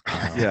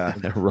 Yeah,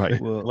 right.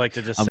 Well, I'd like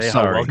to just I'm say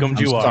sorry. how welcomed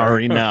you are.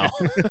 Sorry now.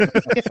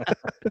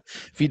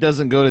 If he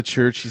doesn't go to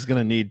church, he's going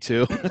to need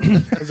to.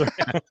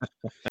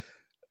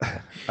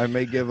 I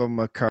may give him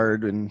a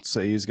card and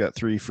say he's got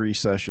 3 free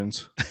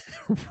sessions.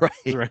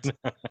 Right.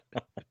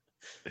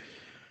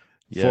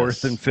 Yes.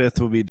 4th and 5th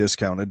will be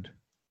discounted.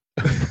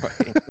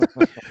 Right.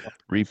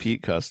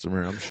 Repeat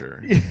customer, I'm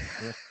sure.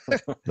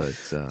 But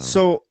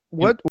so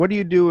what do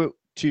you do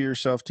to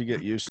yourself to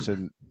get used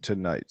to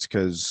nights?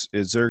 Because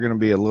is there going to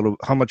be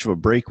how much of a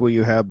break will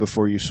you have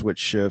before you switch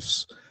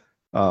shifts?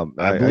 I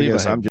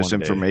guess I'm just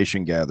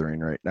information gathering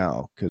right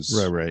now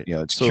because right.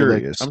 It's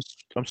curious. Like,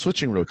 I'm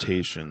switching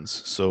rotations,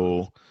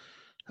 so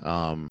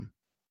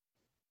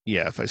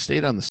Yeah, if I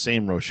stayed on the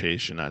same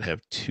rotation, I'd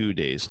have 2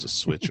 days to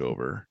switch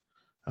over.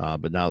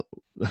 But now,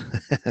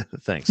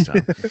 thanks,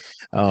 Tom.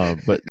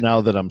 But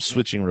now that I'm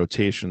switching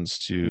rotations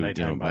to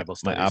Nighttime my Bible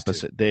studies, too.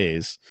 opposite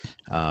days,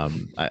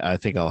 I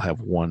think I'll have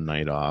one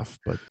night off.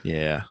 But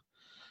yeah,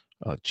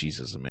 oh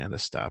Jesus, Amanda,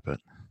 stop it.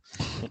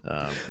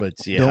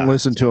 But yeah, Don't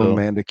listen to him,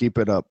 Amanda. Keep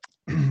it up.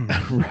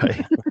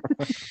 Right.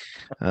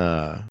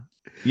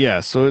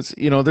 Yeah, so it's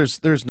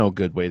there's no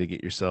good way to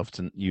get yourself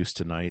used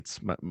to nights.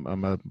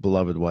 My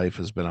beloved wife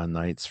has been on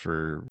nights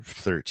for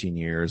 13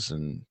 years,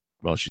 and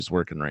well, she's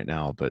working right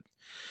now, but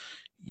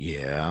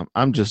yeah,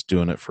 I'm just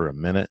doing it for a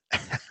minute.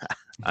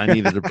 I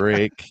needed a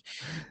break,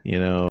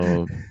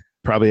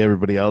 probably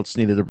everybody else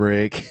needed a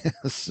break.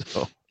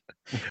 So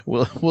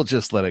we'll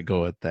just let it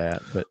go at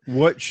that. But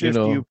what shift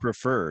do you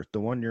prefer, the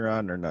one you're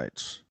on or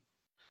nights?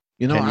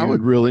 I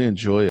would really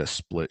enjoy a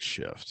split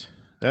shift.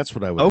 That's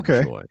what I would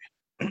enjoy.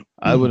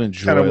 I would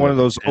enjoy kind of one of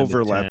those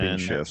overlapping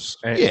shifts.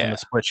 Yeah, and the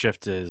split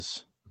shift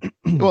is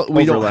well,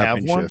 we don't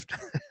have one.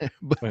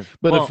 but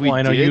if we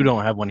I know did, you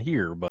don't have one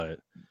here, but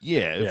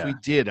if we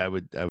did, I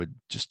would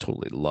just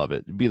totally love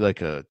it. It'd be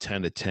like a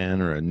 10 to 10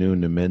 or a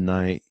noon to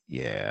midnight.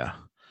 Yeah,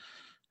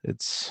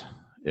 it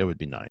would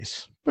be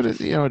nice. But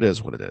it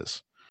is what it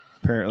is.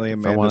 Apparently,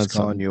 Amanda's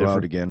calling you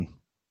out again.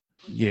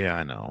 Yeah,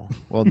 I know.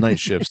 Well, night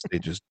shifts, they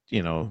just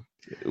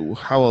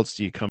how else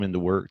do you come into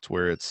work to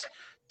where it's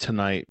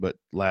tonight, but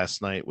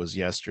last night was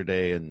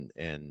yesterday,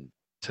 and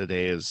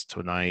today is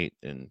tonight,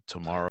 and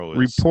tomorrow is.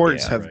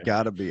 Reports have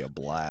got to be a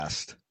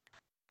blast,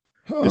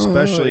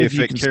 especially if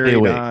it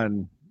carried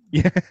on.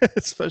 Yeah,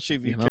 especially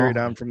if you carried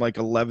on from like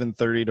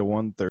 11:30 to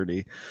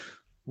 1:30.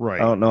 Right.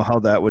 I don't know how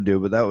that would do,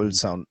 but that would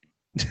sound.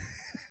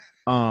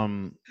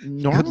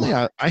 Normally,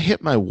 I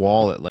hit my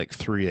wall at like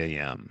 3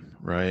 a.m.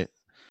 Right.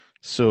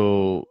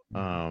 So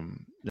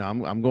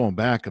I'm going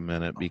back a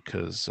minute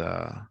because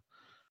I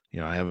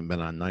haven't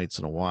been on nights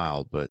in a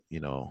while, but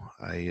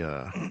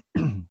I've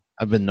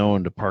been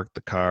known to park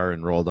the car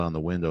and roll down the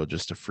window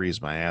just to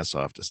freeze my ass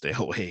off to stay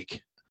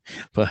awake.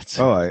 But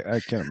I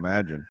can't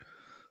imagine.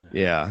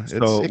 Yeah,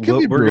 so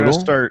we're gonna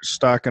start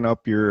stocking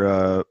up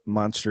your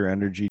Monster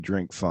Energy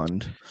drink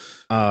fund.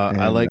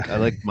 I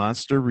like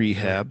Monster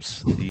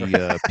Rehabs.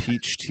 The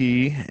peach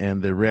tea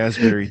and the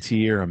raspberry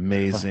tea are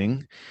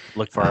amazing.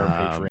 Look for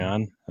our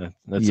Patreon.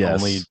 That's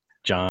only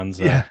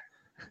John's.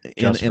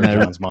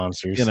 John's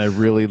Monsters. And I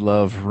really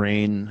love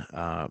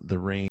the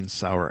Rain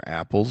sour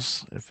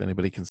apples. If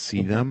anybody can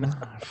see them,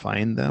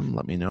 find them,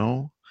 let me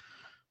know.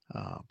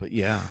 But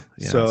yeah.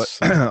 So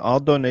all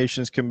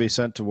donations can be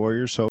sent to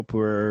Warriors Hope, who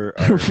are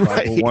our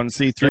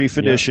 501c3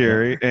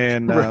 fiduciary,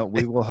 and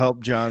we will help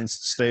John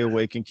stay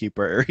awake and keep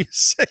our area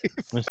safe.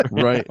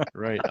 Right.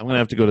 I'm gonna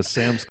have to go to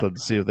Sam's Club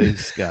to see if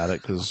they've got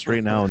it, because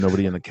right now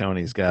nobody in the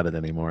county's got it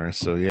anymore.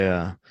 So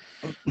yeah,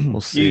 we'll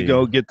see. You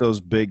go get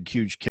those big,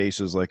 huge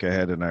cases like I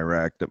had in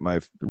Iraq that my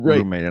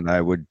roommate and I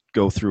would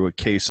go through a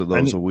case of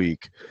those a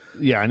week.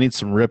 Yeah, I need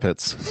some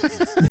Rippets.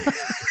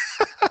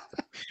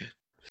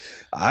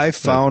 I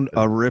found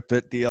a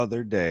Rippet the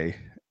other day,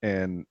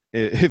 and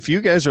if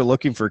you guys are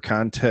looking for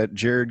content,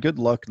 Jared, good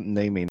luck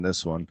naming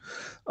this one.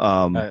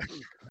 I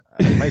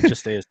might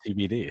just stay as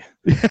TBD.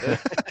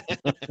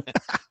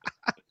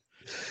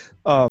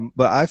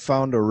 But I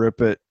found a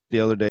Rippet the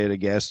other day at a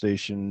gas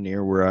station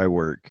near where I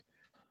work,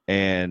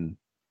 and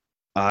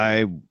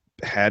I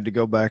had to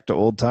go back to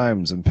old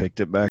times and picked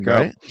it back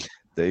up.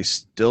 They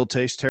still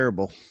taste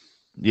terrible.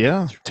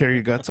 Yeah, tear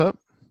your guts up.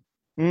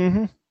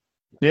 Mm-hmm.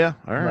 Yeah,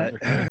 all right.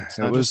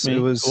 It was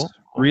cool.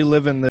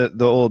 Reliving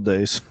the old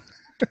days.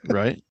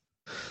 Right.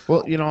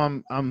 Well,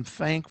 I'm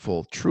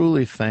thankful,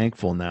 truly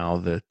thankful now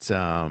that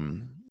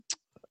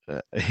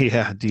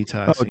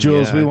detoxing. Oh,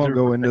 Jules, we won't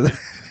go into that.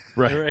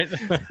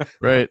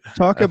 Right.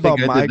 Talk about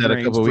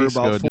migraines for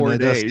about 4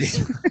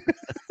 days.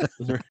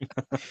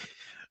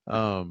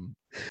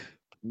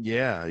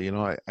 Yeah,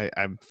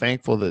 I'm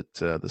thankful that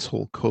this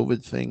whole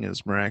COVID thing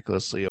is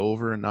miraculously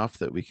over enough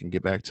that we can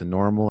get back to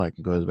normal. I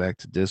can go back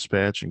to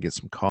dispatch and get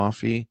some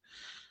coffee.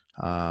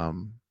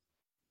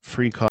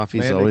 Free coffee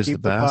is always the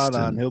best. The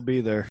pot on. He'll be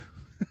there.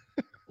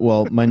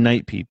 Well, my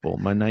night people,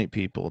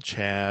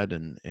 Chad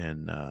and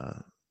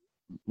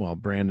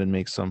Brandon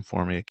makes some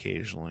for me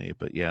occasionally,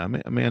 but yeah,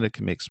 Amanda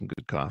can make some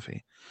good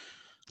coffee.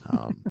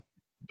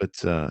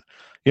 But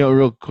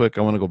real quick,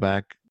 I want to go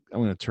back. I'm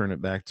going to turn it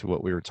back to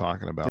what we were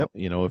talking about.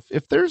 Yep.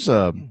 If there's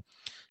you're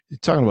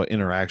talking about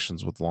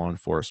interactions with law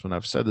enforcement,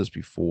 I've said this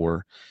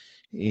before,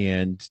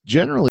 and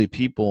generally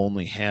people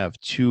only have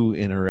 2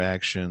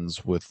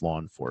 interactions with law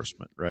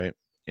enforcement, right?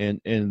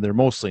 And they're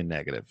mostly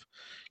negative.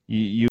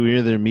 You're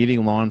either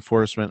meeting law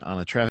enforcement on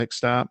a traffic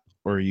stop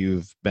or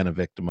you've been a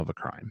victim of a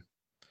crime,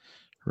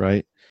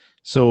 right?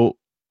 So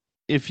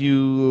if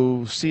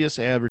you see us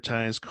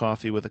advertise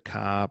coffee with a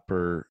cop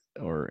or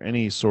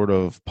any sort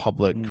of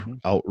public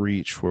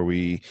outreach where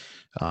we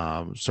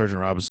Sergeant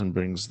Robinson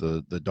brings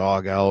the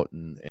dog out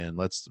and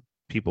lets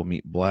people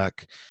meet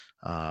Black,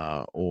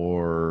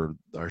 or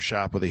our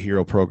Shop with a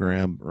Hero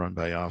program run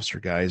by Officer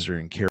Geyser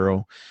and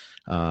Caro,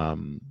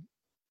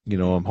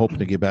 I'm hoping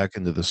to get back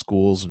into the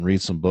schools and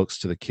read some books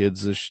to the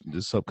kids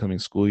this upcoming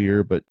school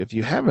year. But if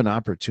you have an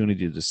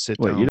opportunity to sit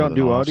Wait, down you with don't an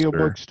do officer,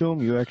 audiobooks to them?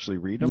 You actually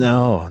read them?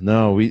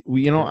 no,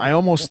 we I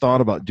almost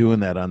thought about doing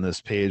that on this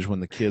page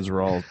when the kids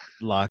were all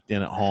locked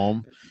in at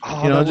home.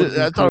 Oh, that would've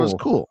been I thought it was cool.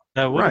 cool.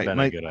 That would have Right, been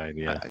a good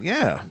idea.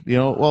 yeah.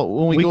 Well,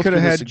 when we go could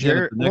through have this had again at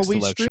Jared. the next Well,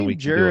 we election, we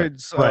streamed can do it.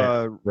 Jared's.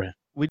 Right.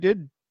 We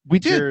did We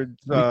did. Jared's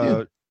We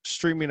did.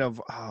 streaming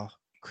of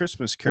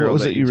Christmas What Carol.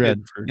 was that it you did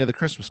read? for- Yeah, the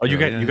Christmas Oh,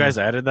 Carol. you guys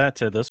added that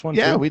to this one?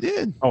 Yeah, too? we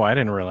did. Oh, I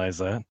didn't realize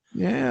that.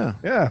 Yeah.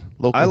 Yeah,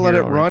 Local I let it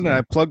hero right run and there.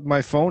 I plugged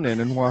my phone in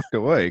and walked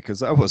away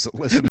because I wasn't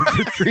listening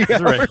for 3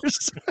 That's right.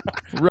 hours.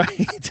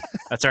 Right.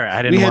 That's all right. I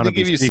We didn't had want to to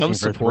give be you some speaking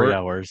for support. 3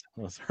 hours.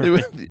 That's It right.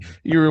 was-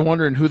 you were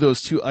wondering who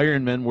those two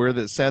Iron Men were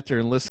that sat there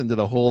and listened to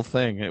the whole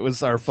thing. It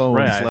was our phones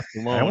Right, left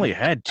alone. I only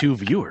had 2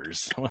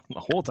 viewers the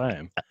whole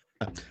time.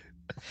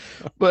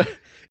 But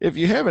if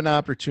you have an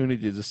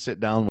opportunity to sit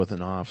down with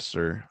an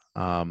officer,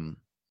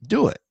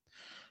 do it.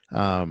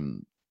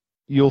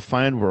 You'll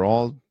find we're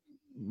all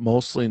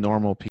mostly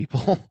normal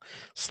people,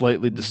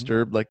 slightly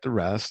disturbed like the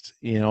rest,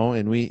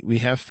 and we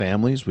have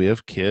families, we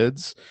have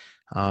kids.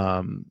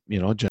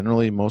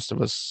 Generally most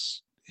of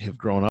us have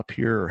grown up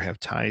here or have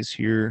ties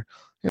here,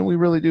 and we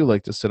really do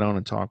like to sit down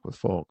and talk with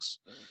folks,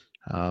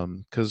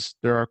 because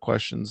there are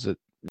questions that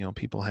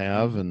people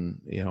have, and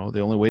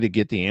the only way to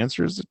get the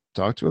answer is to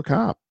talk to a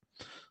cop.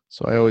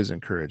 So I always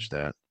encourage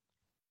that.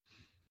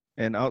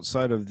 And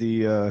outside of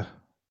the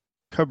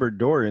cupboard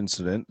door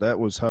incident, that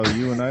was how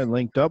you and I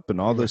linked up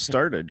and all this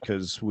started,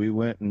 because we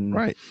went and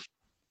Right.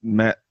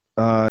 met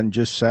and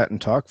just sat and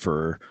talked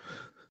for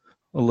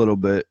a little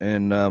bit.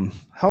 And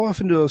how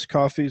often do those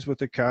coffees with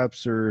the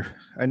cops, or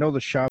I know the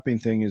shopping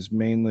thing is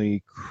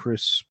mainly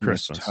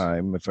Christmas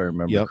time, if I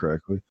remember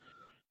correctly.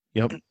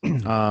 Yep.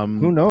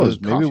 Who knows?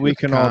 Maybe we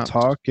can all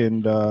talk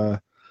and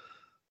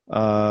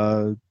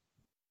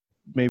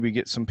maybe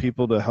get some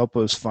people to help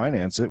us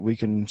finance it. We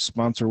can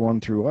sponsor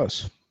one through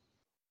us.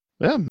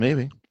 Yeah,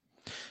 maybe.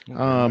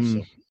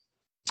 So.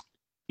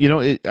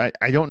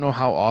 I don't know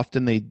how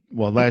often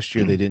last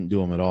year they didn't do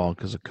them at all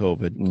because of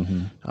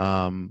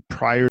COVID.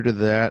 Prior to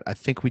that, I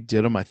think we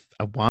did them. I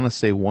want to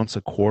say once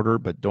a quarter,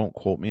 but don't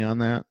quote me on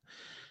that.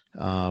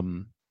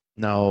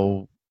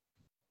 Now,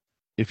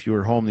 if you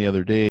were home the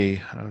other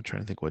day, I'm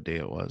trying to think what day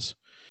it was.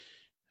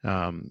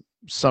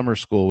 Summer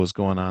school was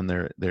going on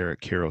there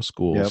at Caro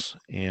Schools,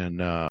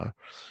 and I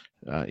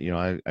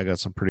got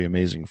some pretty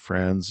amazing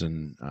friends,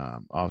 and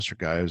Officer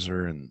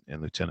Geyser and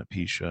Lieutenant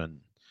Pisha and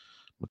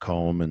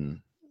McComb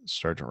and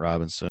Sergeant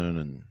Robinson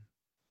and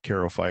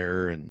Caro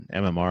Fire and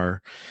MMR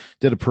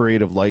did a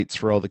parade of lights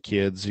for all the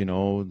kids. They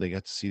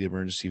got to see the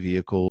emergency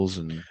vehicles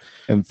and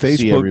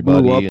Facebook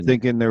blew up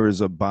thinking there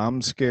was a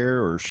bomb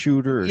scare or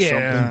shooter or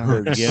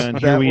something. Yeah, and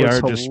here we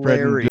are just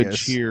spreading good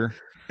cheer.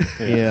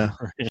 Yeah.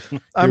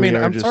 I mean,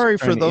 I'm sorry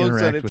for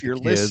those that if you're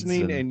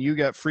listening and you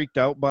got freaked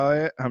out by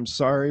it, I'm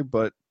sorry,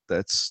 but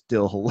that's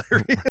still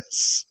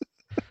hilarious.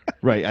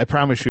 Right. I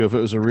promise you, if it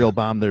was a real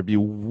bomb, there'd be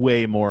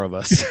way more of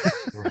us.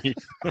 Right.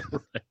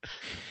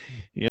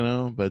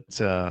 But it's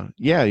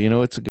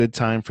a good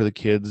time for the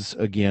kids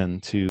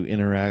again to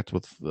interact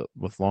with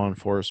law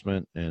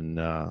enforcement and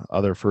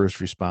other first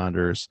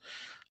responders.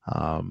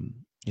 I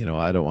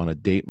don't want to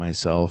date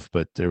myself,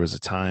 but there was a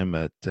time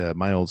at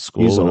my old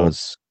school when I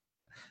was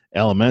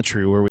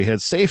elementary where we had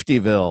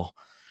Safetyville.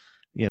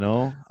 I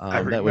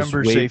that was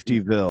remember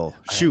Safetyville.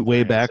 Shoot,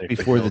 way back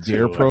before the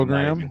DARE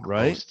program,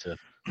 right?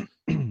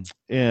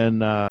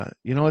 And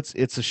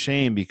it's a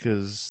shame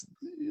because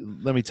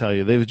let me tell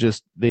you, they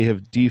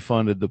have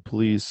defunded the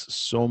police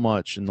so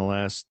much in the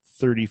last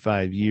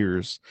 35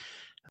 years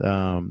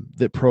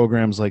that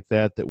programs like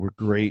that were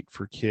great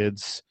for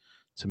kids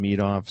to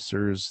meet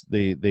officers,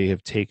 they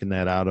have taken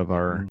that out of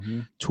our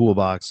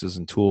toolboxes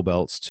and tool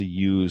belts to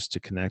use to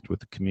connect with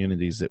the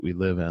communities that we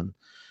live in.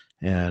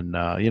 And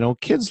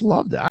kids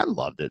loved it. I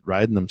loved it,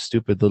 riding them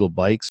stupid little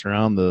bikes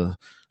around the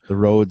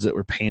roads that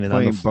were painted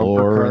on the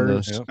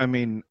floor. I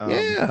mean,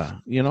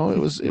 it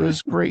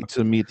was great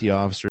to meet the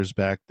officers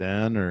back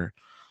then. Or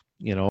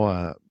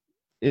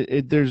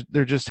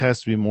there just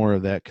has to be more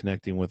of that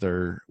connecting with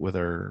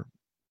our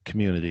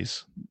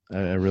communities.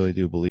 I really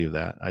do believe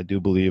that. I do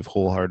believe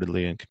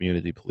wholeheartedly in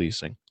community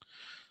policing.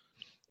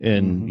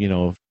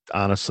 And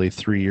honestly,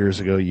 3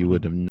 years ago, you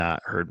would have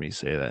not heard me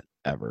say that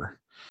ever.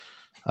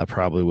 I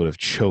probably would have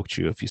choked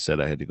you if you said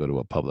I had to go to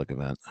a public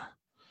event.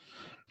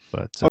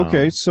 But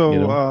okay,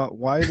 so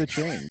why the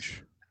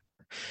change?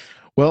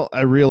 Well,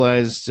 I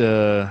realized,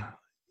 a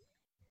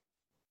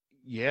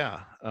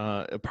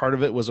part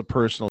of it was a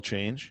personal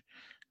change,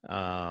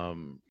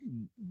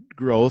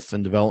 growth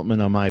and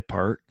development on my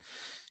part,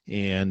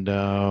 and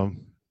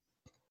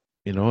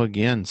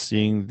again,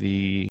 seeing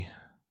the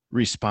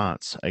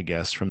response, I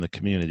guess, from the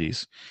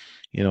communities.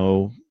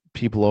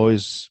 People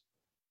always.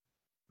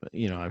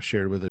 I've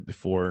shared with it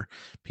before.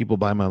 People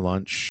buy my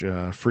lunch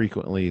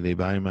frequently. They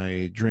buy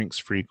my drinks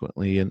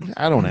frequently, and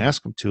I don't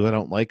ask them to. I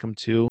don't like them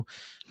to.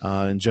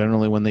 And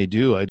generally, when they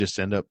do, I just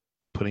end up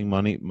putting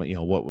money,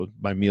 what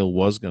my meal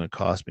was going to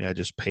cost me. I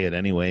just pay it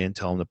anyway and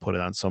tell them to put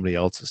it on somebody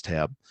else's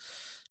tab.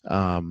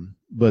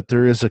 But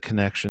there is a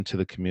connection to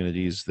the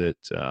communities that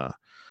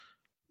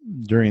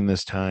during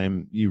this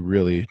time you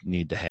really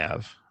need to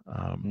have.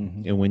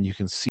 And when you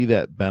can see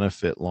that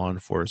benefit law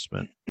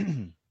enforcement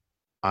on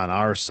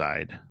our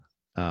side,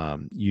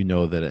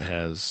 that it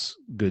has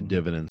good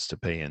dividends to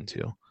pay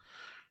into.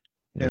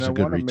 And I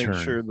want to make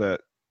sure that,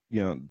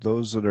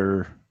 those that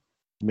are,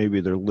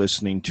 maybe they're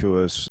listening to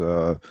us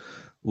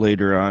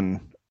later on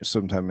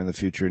sometime in the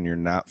future, and you're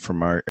not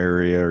from our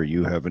area, or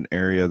you have an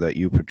area that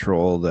you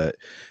patrol that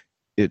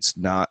it's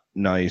not a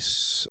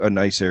nice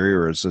area,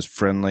 or is this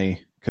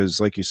friendly?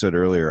 Because like you said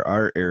earlier,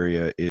 our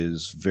area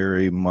is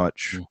very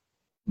much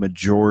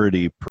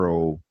majority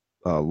pro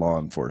law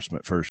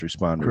enforcement, first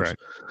responders.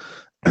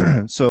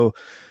 Correct. So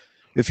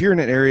if you're in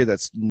an area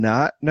that's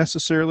not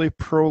necessarily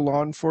pro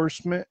law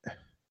enforcement,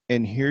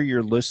 and here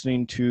you're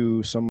listening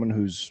to someone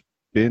who's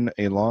been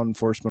a law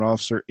enforcement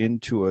officer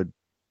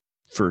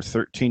for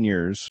 13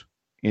 years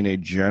in a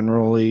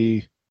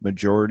generally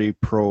majority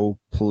pro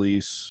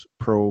police,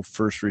 pro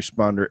first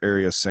responder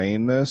area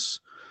saying this,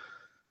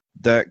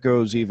 that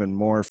goes even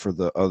more for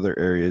the other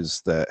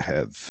areas that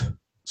have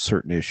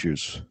certain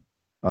issues.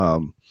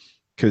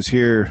 Because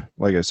here,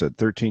 like I said,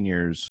 13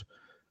 years,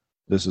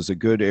 this is a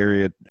good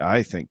area,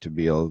 I think, to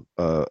be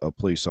a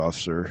police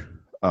officer.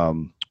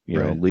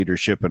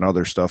 Leadership and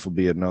other stuff will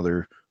be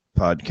another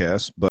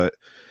podcast, but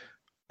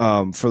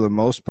for the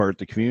most part,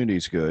 the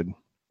community's good.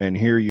 And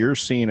here you're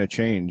seeing a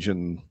change,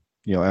 and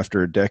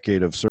after a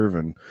decade of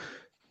serving,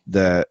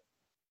 that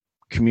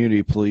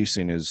community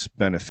policing is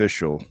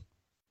beneficial,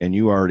 and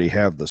you already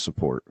have the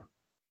support.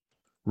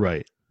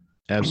 Right.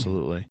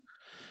 Absolutely.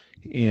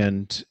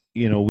 And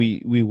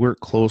we work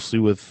closely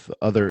with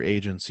other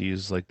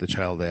agencies like the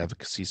Child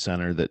Advocacy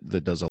Center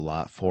that does a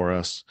lot for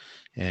us,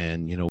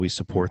 and we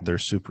support their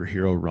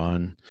superhero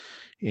run,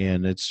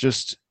 and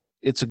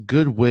it's a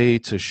good way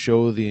to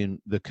show the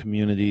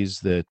communities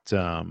that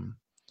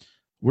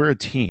we're a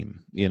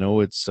team.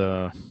 It's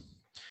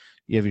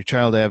you have your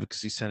Child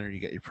Advocacy Center, you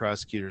got your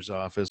prosecutor's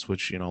office,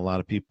 which a lot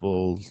of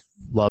people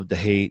love to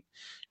hate.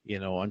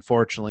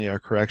 Unfortunately, our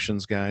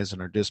corrections guys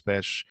and our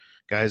dispatch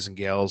guys and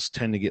gals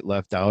tend to get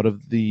left out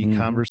of the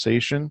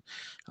conversation,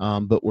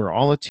 but we're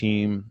all a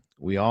team.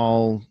 We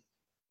all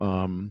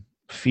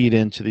feed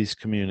into these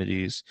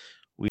communities.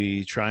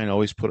 We try and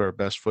always put our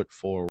best foot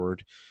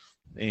forward.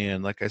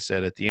 And like I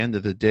said, at the end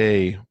of the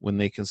day, when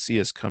they can see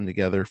us come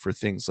together for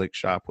things like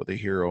Shop with a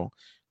Hero,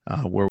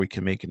 where we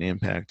can make an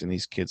impact in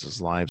these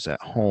kids' lives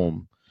at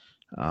home,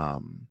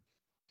 and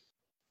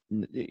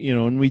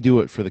we do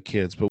it for the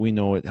kids, but we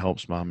know it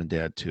helps mom and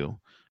dad too,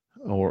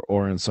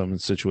 or in some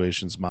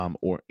situations, mom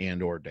or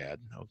dad.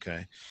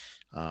 Okay.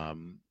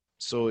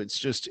 So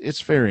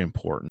it's very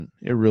important.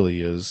 It really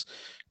is.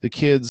 The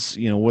kids,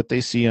 what they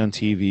see on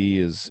TV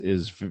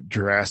is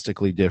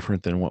drastically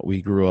different than what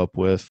we grew up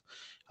with.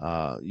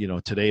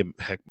 Today,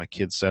 heck, my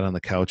kids sat on the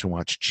couch and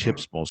watched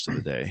Chips most of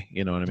the day.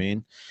 You know what I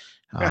mean?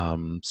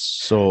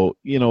 So,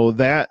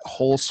 that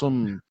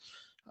wholesome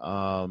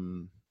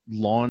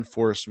law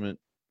enforcement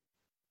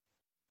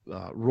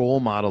role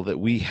model that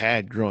we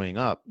had growing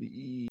up,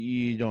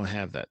 you don't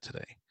have that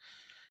today.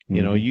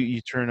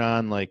 You turn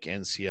on like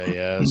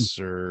NCIS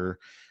or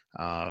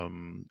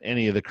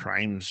any of the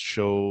crime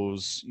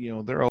shows,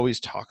 they're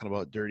always talking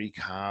about dirty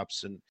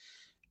cops, and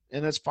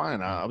that's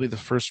fine. I'll be the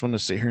first one to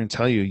sit here and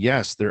tell you,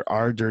 yes, there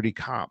are dirty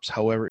cops.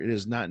 However, it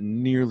is not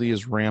nearly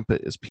as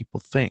rampant as people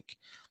think.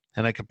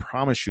 And I can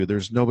promise you,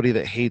 there's nobody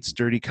that hates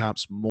dirty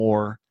cops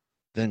more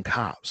than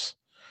cops.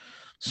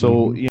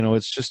 So,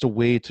 it's just a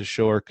way to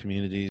show our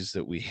communities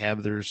that we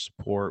have their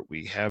support,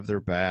 we have their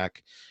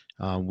back,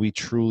 we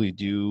truly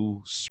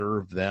do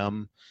serve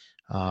them.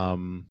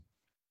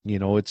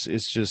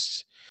 It's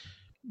just,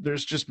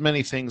 there's just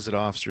many things that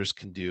officers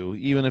can do,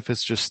 even if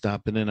it's just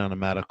stopping in on a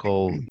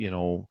medical,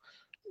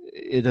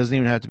 it doesn't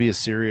even have to be a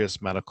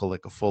serious medical,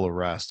 like a full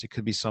arrest. It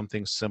could be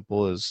something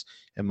simple as,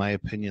 in my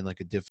opinion, like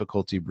a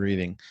difficulty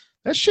breathing.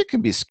 That shit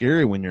can be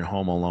scary when you're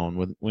home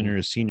alone, when you're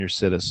a senior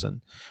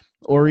citizen,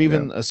 or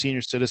even a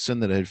senior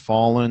citizen that had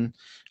fallen.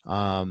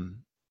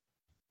 I'm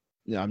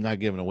not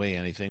giving away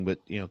anything, but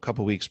a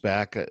couple of weeks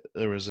back,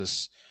 there was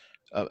this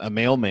a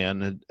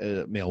mailman,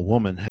 a male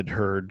woman had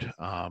heard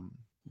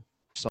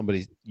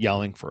somebody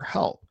yelling for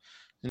help,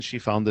 and she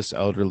found this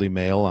elderly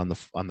male on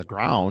the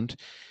ground,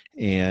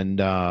 and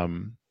I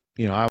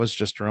was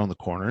just around the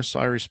corner, so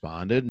I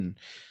responded, and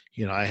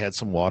I had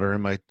some water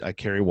I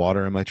carry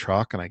water in my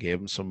truck, and I gave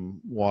him some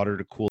water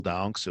to cool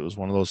down because it was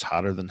one of those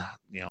hotter than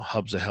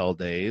hubs of hell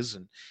days,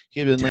 and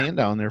he had been laying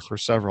down there for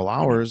several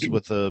hours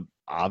with a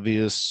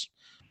obvious,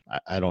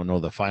 I don't know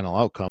the final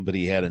outcome, but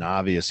he had an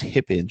obvious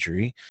hip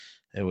injury.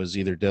 It was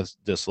either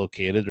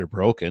dislocated or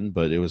broken,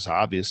 but it was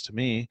obvious to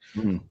me.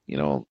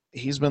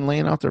 He's been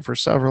laying out there for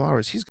several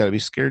hours. He's got to be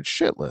scared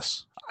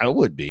shitless. I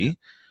would be.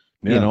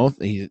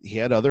 He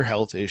had other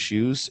health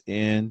issues,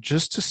 and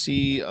just to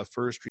see a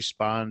first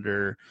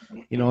responder,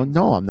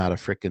 no, I'm not a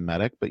freaking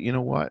medic, but you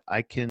know what?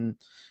 I can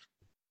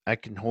I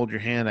can hold your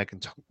hand. I can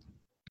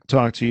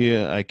talk to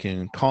you. I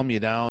can calm you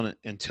down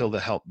until the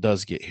help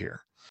does get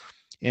here.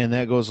 And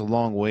that goes a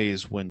long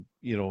ways when,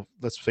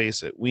 let's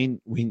face it, we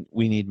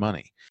need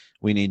money.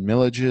 We need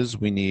millages.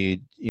 We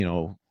need,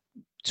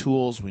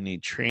 tools. We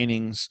need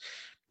trainings.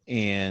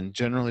 And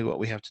generally what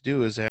we have to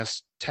do is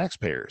ask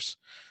taxpayers.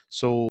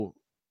 So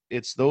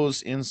it's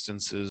those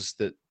instances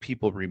that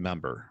people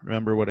remember.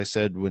 Remember what I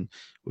said when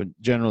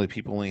generally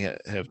people only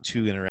have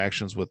 2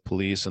 interactions with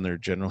police and they're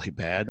generally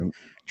bad,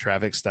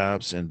 traffic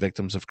stops and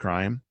victims of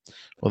crime.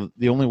 Well,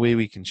 the only way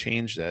we can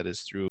change that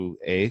is through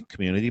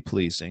community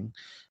policing,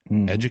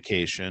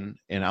 education,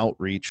 and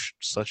outreach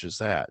such as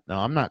that. Now,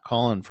 I'm not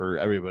calling for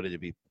everybody to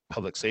be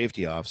public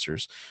safety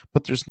officers,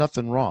 but there's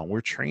nothing wrong.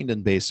 We're trained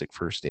in basic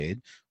first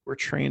aid. We're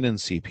trained in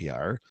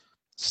CPR.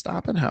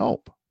 Stop and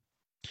help.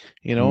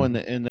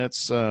 And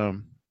that's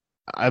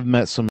I've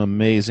met some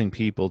amazing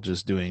people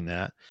just doing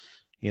that.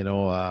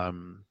 I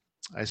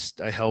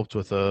helped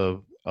with a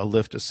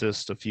lift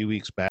assist a few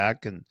weeks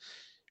back, and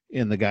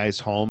in the guy's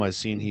home, I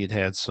seen he'd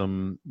had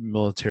some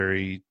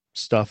military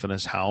stuff in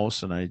his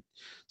house, and I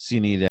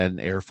seen he'd had an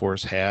Air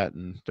Force hat,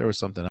 and there was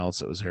something else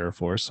that was Air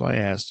Force. So I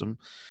asked him,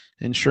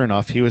 and sure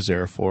enough, he was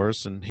Air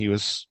Force, and he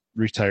was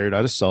retired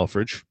out of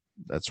Selfridge.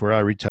 That's where I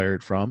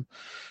retired from.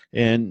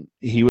 And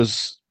he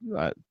was,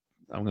 I'm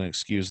going to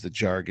excuse the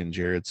jargon,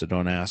 Jared, so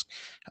don't ask.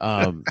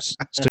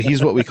 So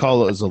he's what we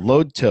call as a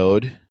load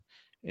toad,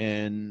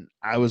 and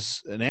I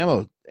was an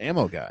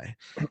ammo guy.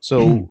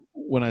 So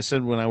when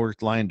I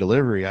worked line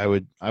delivery, I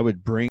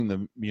would bring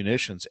the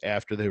munitions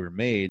after they were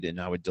made, and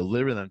I would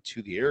deliver them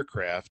to the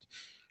aircraft.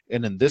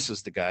 And then this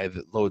is the guy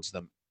that loads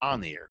them on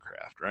the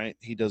aircraft, right?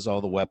 He does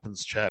all the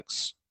weapons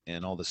checks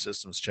and all the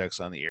systems checks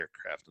on the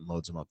aircraft and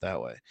loads them up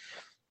that way.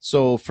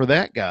 So for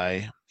that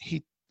guy,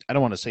 I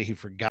don't want to say he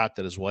forgot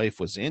that his wife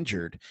was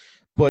injured,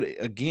 but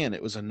again,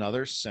 it was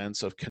another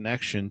sense of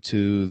connection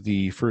to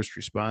the first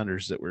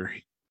responders that were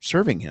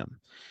serving him.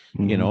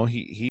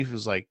 He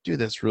was like, dude,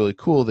 that's really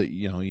cool that,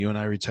 you and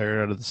I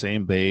retired out of the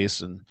same base,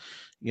 and,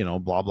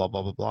 blah, blah,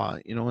 blah, blah, blah,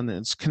 and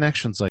it's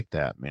connections like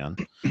that, man.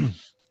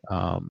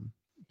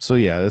 So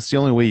yeah, that's the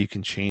only way you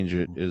can change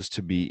it, is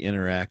to be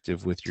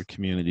interactive with your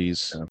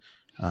communities.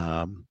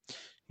 Yeah.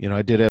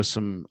 I did have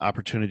some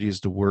opportunities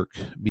to work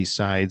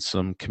beside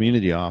some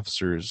community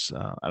officers.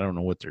 I don't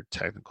know what their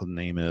technical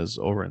name is,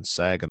 over in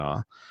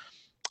Saginaw.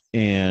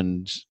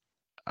 And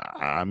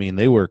I mean,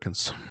 they work in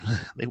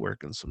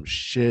some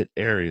shit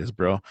areas,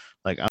 bro.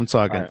 Like, I'm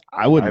talking,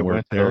 I wouldn't work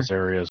went to there. those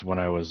areas when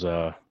I was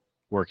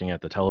working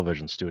at the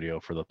television studio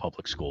for the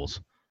public schools.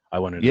 I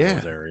went into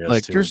those areas.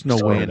 Like, too, there's no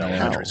way in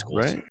elementary hell,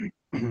 schools. right?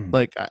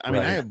 Like, I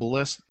mean, Right.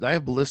 I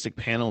have ballistic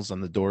panels on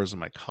the doors of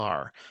my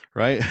car,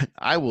 right?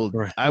 I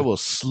will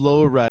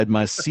slow ride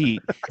my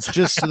seat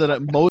just so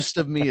that most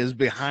of me is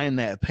behind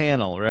that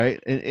panel, right?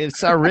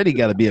 It's already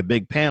got to be a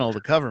big panel to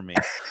cover me,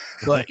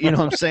 but you know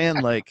what I'm saying?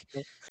 Like,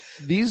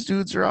 these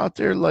dudes are out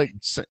there, like,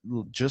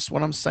 just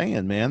what I'm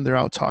saying, man. They're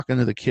out talking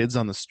to the kids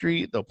on the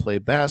street. They'll play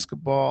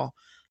basketball.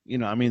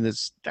 I mean,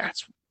 that's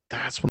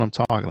what I'm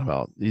talking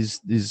about.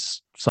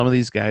 Some of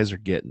these guys are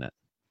getting it.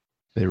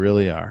 They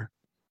really are.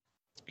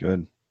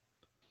 Good.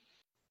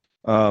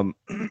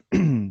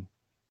 You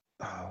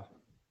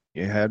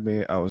had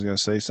me. I was going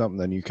to say something,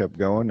 then you kept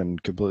going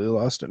and completely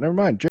lost it. Never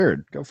mind.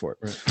 Jared, go for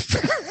it.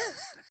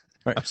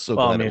 Right. I'm so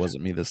glad it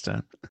wasn't me this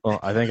time.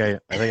 Well, I think I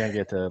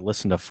get to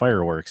listen to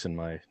fireworks in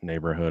my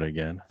neighborhood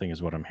again, I think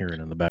is what I'm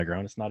hearing in the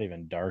background. It's not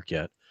even dark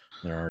yet.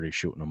 They're already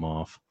shooting them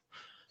off.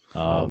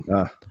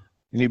 You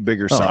need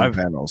bigger sound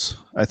panels.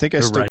 I think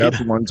I still got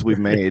the ones we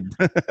made.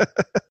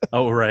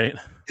 Oh, right.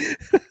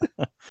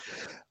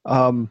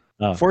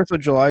 4th of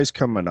July is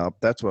coming up.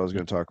 That's what I was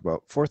going to talk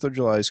about. 4th of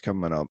July is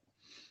coming up.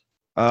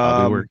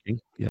 I'll be working.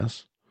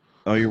 Yes.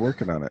 Oh, you're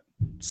working on it.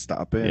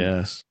 Stop in.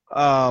 Yes.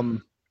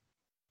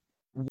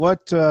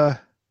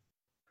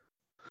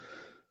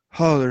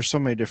 There's so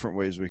many different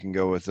ways we can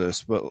go with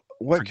this, but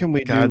what can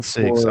we do? For God's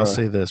sakes, I'll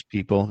say this,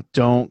 people.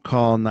 Don't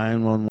call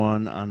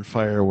 911 on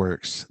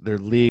fireworks. They're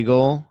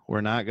legal.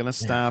 We're not going to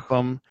stop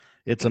them.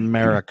 It's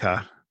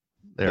America.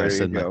 There I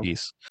said my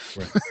piece.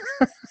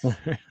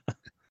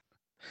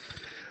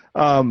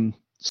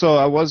 So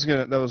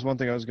that was one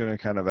thing I was gonna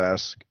kind of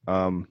ask.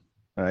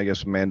 I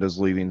guess Amanda's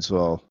leaving, so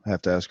I'll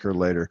have to ask her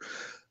later.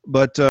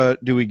 But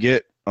do we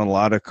get a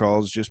lot of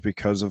calls just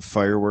because of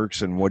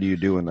fireworks, and what do you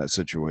do in that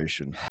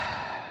situation?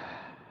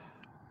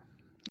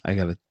 I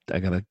gotta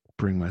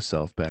bring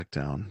myself back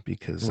down,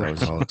 because I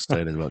was all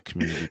excited about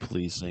community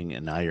policing,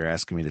 and now you're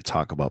asking me to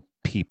talk about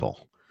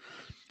people.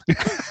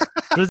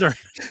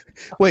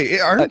 Wait,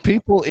 aren't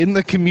people in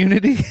the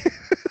community?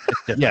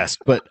 Yes,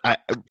 but I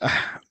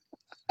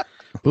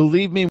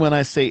believe me when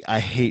I say I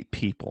hate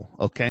people.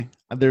 Okay,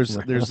 there's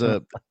a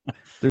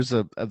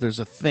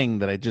thing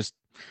that I just,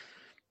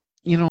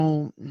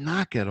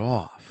 knock it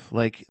off.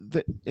 Like,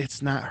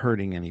 it's not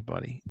hurting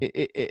anybody.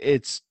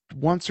 It's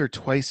once or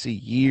twice a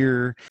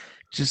year.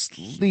 Just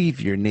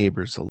leave your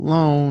neighbors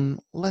alone.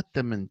 Let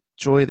them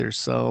enjoy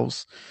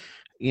themselves.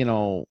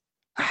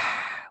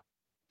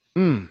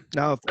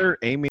 Now, if they're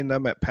aiming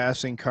them at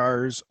passing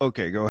cars,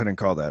 okay, go ahead and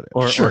call that in.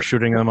 Or Sure.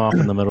 shooting them off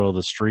in the middle of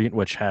the street,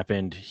 which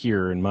happened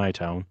here in my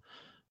town.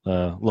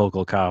 The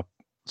local cop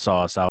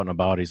saw us out and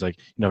about. He's like,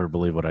 "You never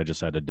believe what I just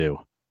had to do."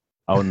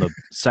 Out in the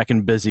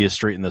second busiest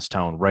street in this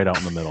town, right out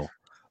in the middle.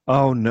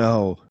 Oh,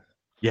 no.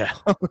 Yeah.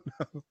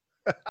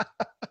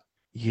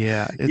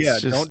 Yeah, it's Yeah,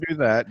 just don't do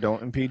that.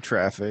 Don't impede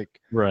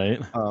traffic. Right.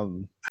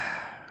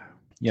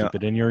 Yeah. Keep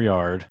it in your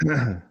yard.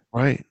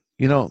 right.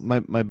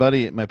 My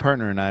buddy, my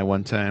partner and I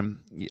one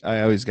time,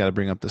 I always got to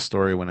bring up the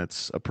story when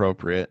it's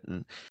appropriate.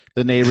 And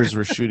the neighbors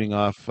were shooting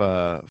off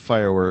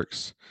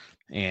fireworks,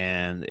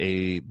 and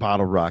a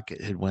bottle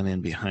rocket had went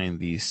in behind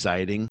the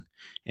siding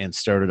and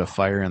started a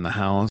fire in the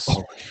house.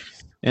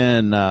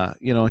 And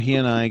he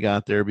and I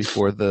got there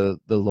before the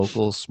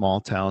local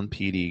small town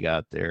PD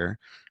got there.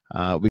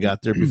 We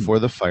got there before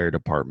the fire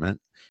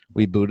department.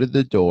 We booted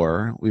the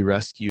door. We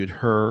rescued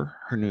her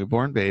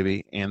newborn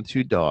baby, and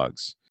 2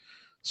 dogs.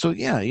 So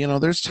yeah,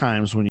 there's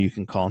times when you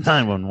can call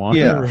 911.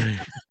 Yeah.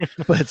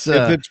 But if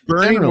it's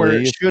burning where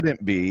generally, it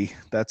shouldn't be,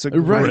 that's a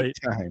Right. great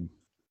time.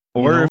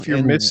 Or if you're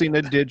and- missing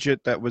a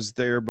digit that was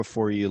there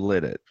before you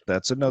lit it,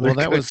 that's another. well,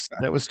 that good was time.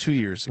 that was 2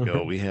 years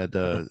ago. We had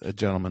a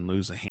gentleman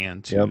lose a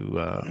hand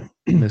to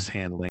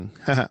mishandling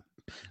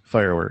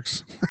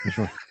fireworks.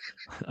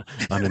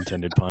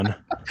 Unintended pun.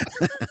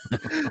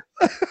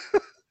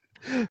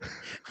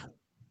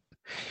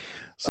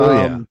 So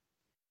yeah.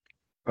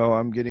 Oh,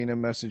 I'm getting a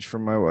message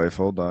from my wife.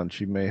 Hold on,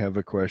 she may have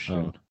a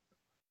question.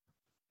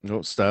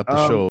 No, stop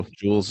the show.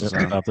 Jules is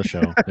on. Stop the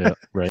show. Yeah,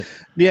 right.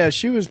 Yeah,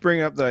 she was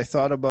bringing up that I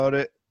thought about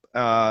it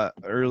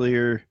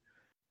earlier,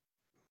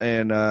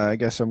 and I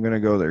guess I'm gonna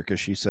go there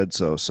because she said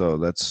so. So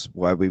that's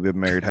why we've been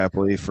married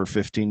happily for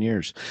 15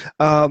 years.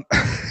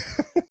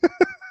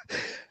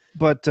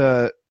 But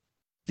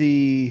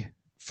the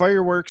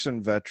fireworks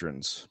and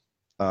veterans,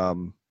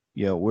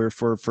 we're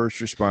for first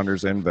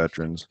responders and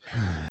veterans.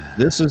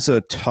 This is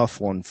a tough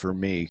one for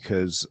me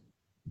because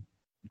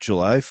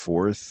July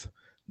 4th,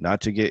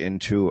 not to get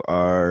into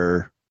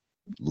our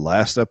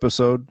last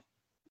episode,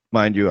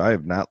 mind you, I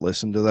have not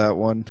listened to that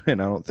one,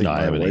 and I don't think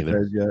my wife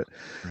has yet.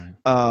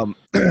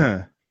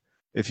 Right.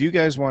 If you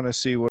guys want to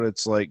see what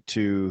it's like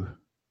to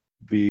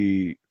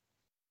be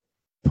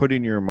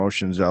putting your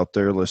emotions out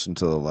there, listen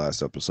to the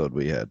last episode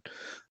we had.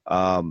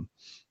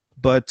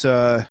 But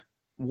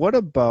what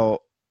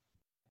about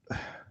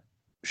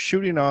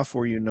shooting off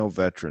where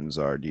veterans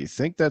are? Do you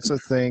think that's a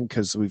thing?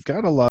 Because we've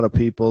got a lot of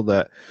people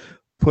that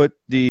put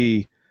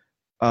the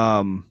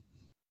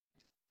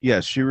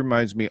yes, she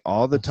reminds me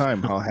all the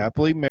time how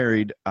happily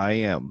married I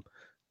am.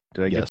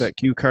 Did I get that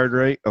cue card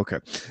right? Okay.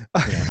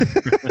 Yeah.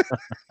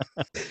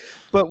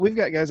 But we've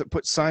got guys that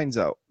put signs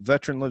out.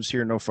 Veteran lives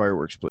here, no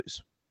fireworks,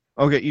 please.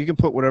 Okay, you can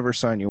put whatever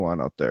sign you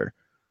want out there.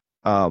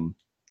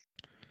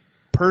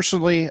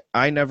 Personally,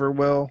 I never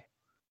will.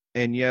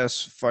 And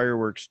yes,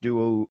 fireworks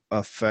do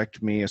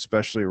affect me,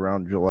 especially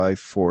around July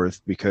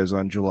 4th, because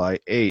on July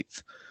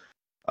 8th,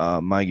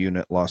 my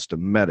unit lost a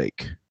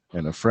medic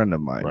and a friend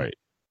of mine. Right.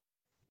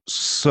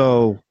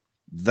 So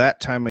that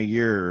time of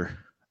year,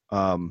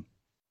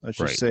 let's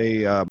just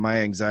say my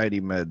anxiety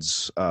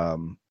meds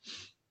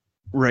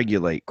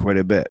regulate quite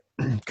a bit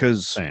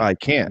because I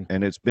can't,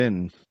 and it's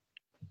been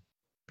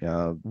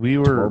we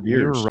were 12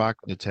 years.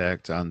 rocket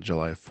attacked on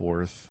July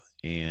 4th,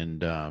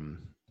 and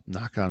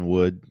knock on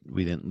wood,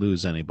 we didn't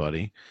lose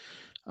anybody.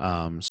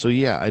 So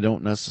yeah, I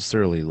don't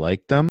necessarily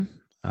like them.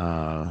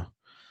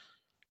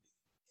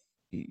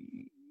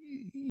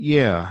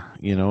 Yeah,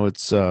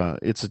 it's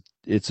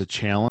a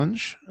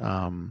challenge.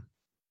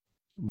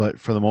 But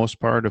for the most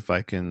part, if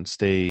I can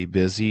stay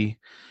busy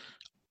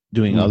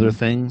doing other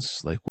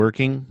things like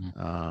working,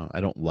 I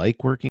don't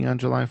like working on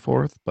July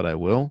 4th, but I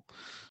will.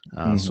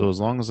 So as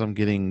long as I'm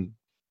getting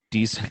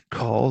decent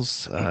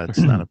calls, it's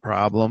not a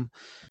problem.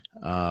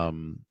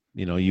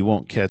 You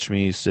won't catch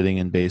me sitting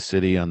in Bay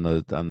City on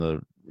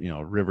the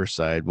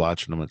riverside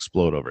watching them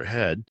explode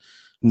overhead.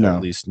 No, or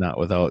at least not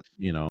without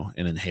an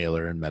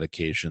inhaler and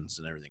medications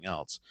and everything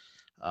else.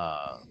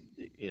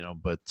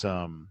 But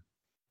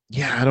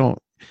yeah, I don't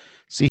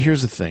see.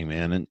 Here's the thing,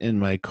 man, and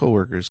my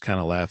coworkers kind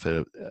of laugh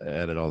at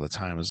it all the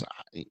time. Is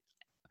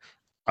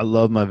I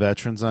love my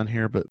veterans on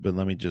here, but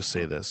let me just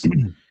say this.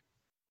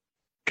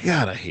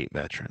 God, I hate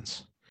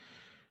veterans,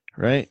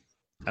 right?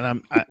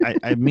 And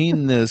I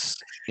mean this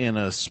in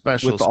a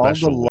special with all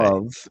the way.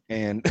 love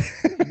and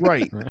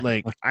right.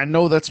 Like I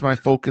know that's my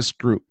focus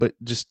group, but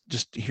just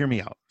hear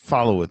me out.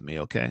 Follow with me,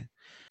 okay?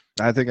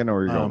 I think I know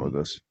where you're going with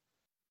this.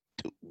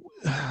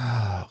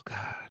 Oh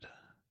God,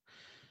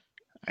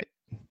 all right.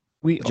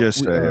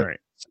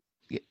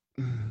 Yeah,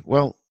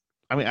 well,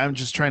 I mean, I'm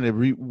just trying to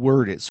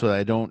reword it so that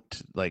I don't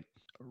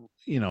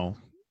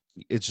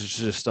it's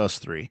just us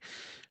three.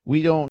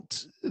 We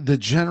don't. The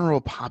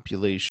general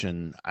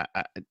population,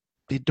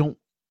 they don't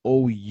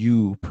owe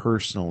you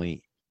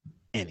personally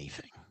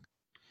anything.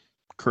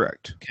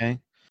 Correct. Okay.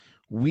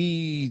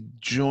 We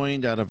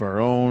joined out of our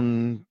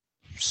own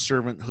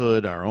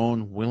servanthood, our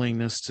own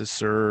willingness to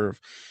serve.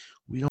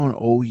 We don't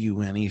owe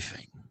you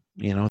anything.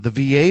 You know, the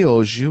VA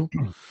owes you,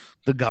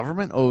 the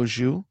government owes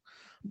you,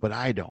 but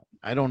I don't.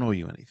 I don't owe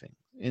you anything.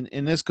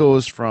 And this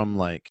goes from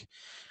like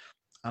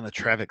on a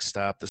traffic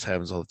stop. This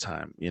happens all the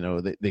time. You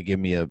know, they give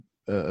me a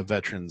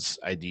veteran's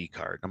ID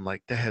card. I'm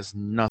like, that has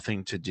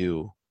nothing to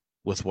do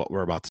with what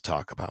we're about to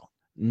talk about.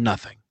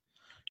 Nothing.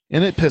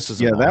 And it pisses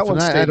them that off. one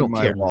And stayed I don't in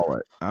my care.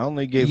 wallet. I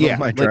only gave them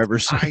my like,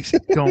 driver's I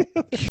license. don't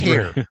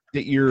care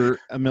that you're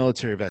a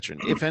military veteran.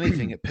 If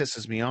anything, it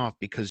pisses me off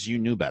because you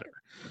knew better,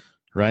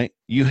 right?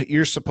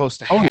 You're supposed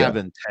to have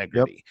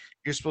integrity.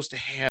 You're supposed to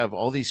have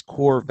all these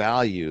core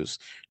values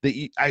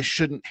that I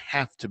shouldn't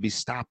have to be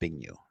stopping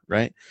you,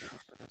 right?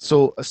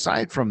 So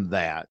aside from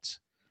that,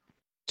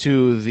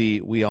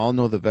 we all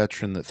know the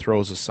veteran that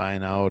throws a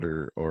sign out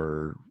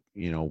or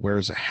you know,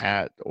 wears a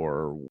hat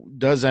or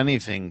does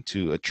anything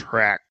to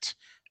attract,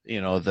 you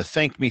know, the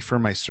thank me for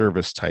my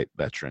service type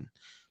veteran.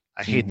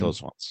 I hate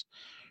those ones.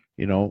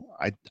 You know,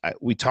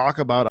 we talk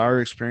about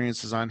our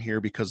experiences on here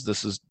because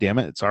this is, damn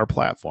it, it's our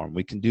platform.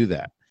 We can do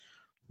that,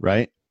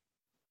 right?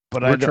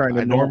 But we're trying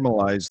to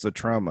normalize the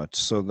trauma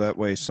so that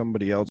way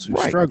somebody else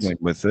who's struggling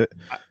with it.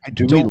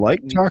 Do we like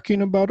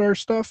talking about our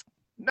stuff?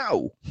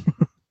 No.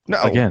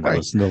 No. Again,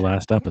 listen to the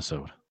last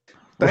episode.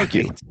 Thank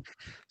you.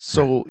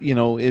 So, you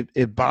know,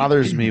 it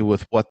bothers me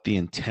with what the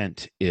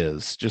intent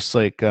is. Just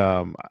like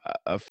a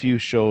few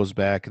shows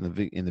back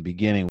in the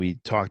beginning, we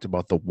talked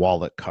about the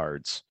wallet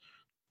cards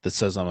that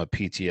says I'm a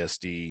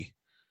PTSD.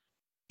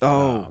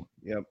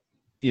 Yep.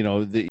 You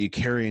know, that you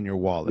carry in your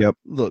wallet. Yep.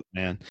 Look,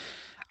 man,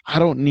 I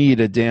don't need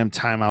a damn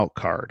timeout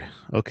card.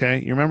 Okay.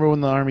 You remember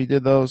when the Army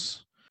did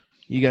those?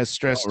 You guys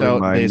stressed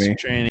out in basic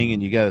training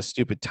and you got a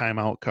stupid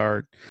timeout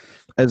card.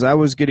 As I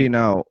was getting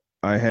out,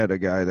 I had a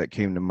guy that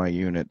came to my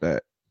unit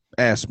that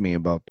asked me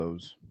about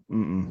those.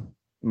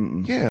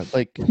 Yeah,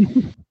 like,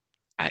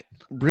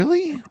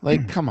 really?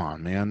 Like, come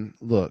on, man.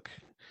 Look,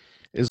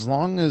 as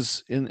long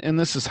as, and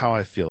this is how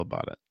I feel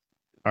about it.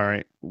 All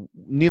right.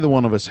 Neither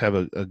one of us have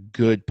a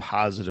good,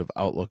 positive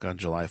outlook on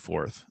July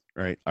 4th,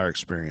 right? Our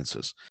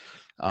experiences.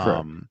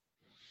 But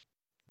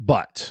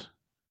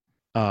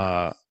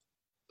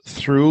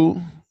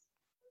through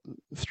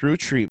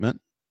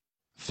treatment,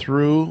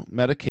 through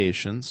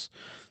medications,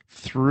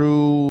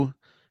 through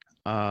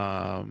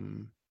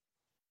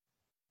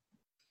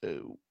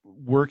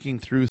working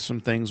through some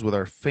things with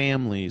our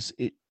families,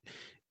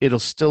 it'll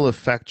still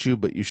affect you,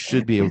 but you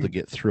should be able to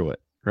get through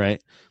it,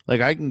 right?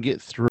 Like I can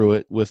get through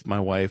it with my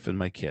wife and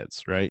my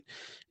kids, right?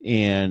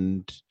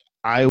 And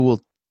I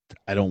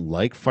don't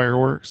like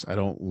fireworks. I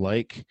don't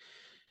like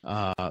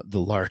the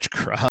large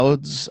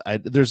crowds.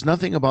 There's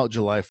nothing about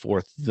July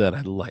 4th that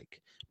I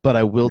like, but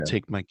I will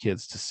take my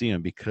kids to see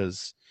them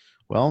because,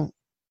 well,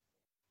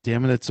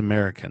 damn it, it's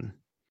American.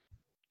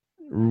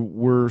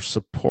 We're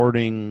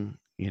supporting,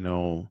 you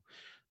know,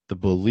 the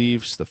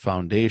beliefs, the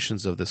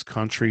foundations of this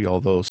country,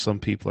 although some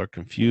people are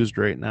confused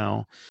right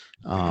now.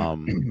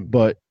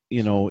 But,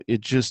 you know,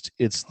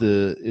 it's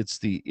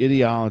the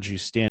ideology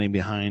standing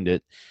behind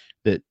it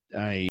that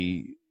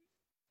I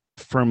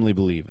firmly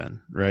believe in,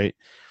 right?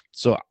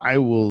 So I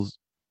will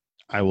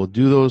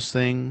do those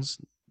things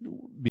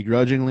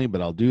begrudgingly,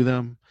 but I'll do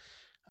them.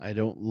 I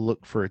don't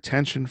look for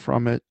attention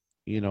from it.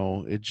 You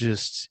know, it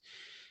just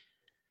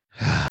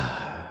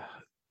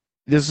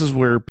this is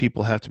where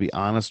people have to be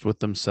honest with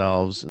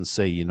themselves and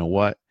say, you know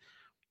what?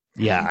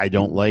 Yeah, I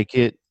don't like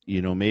it.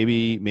 You know,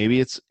 maybe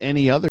it's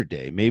any other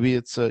day. Maybe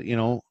it's you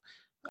know,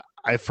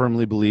 I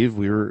firmly believe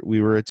we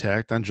were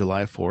attacked on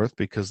July 4th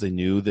because they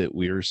knew that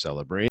we were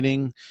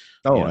celebrating.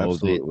 Oh, you know,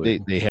 absolutely.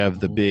 They have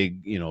the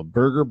big, you know,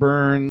 burger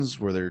burns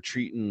where they're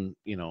treating,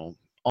 you know,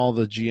 all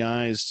the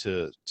GIs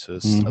to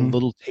a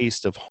little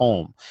taste of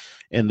home,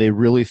 and they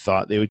really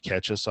thought they would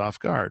catch us off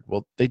guard.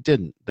 Well, they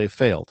didn't. They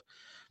failed.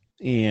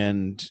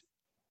 And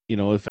you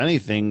know, if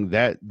anything,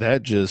 that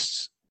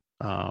just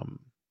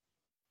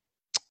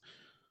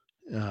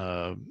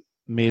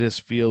made us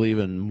feel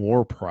even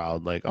more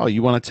proud. Like, oh,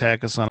 you want to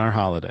attack us on our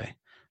holiday?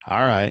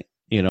 All right.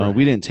 You know,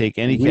 we didn't take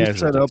any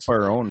casualties. We set up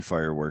our own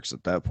fireworks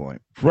at that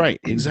point. Right.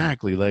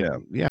 Exactly. Like,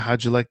 yeah,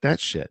 how'd you like that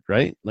shit?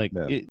 Right. Like,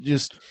 it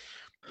just,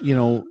 you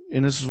know,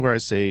 and this is where I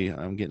say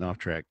I'm getting off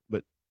track,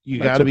 but you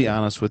got to be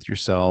honest with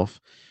yourself.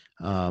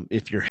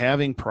 If you're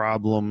having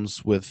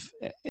problems with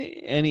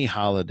any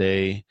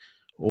holiday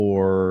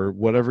or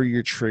whatever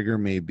your trigger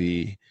may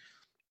be,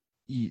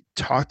 you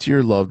talk to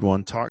your loved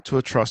one, talk to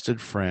a trusted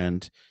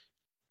friend,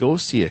 go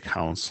see a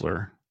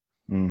counselor,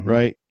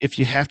 right? If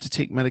you have to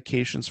take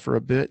medications for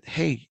a bit,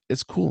 hey,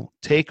 it's cool.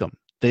 Take them.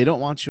 They don't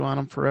want you on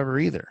them forever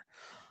either.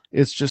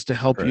 It's just to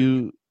help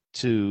you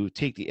to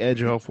take the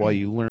edge off while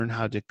you learn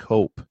how to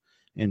cope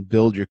and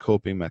build your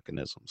coping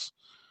mechanisms.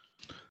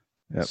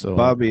 Yeah, so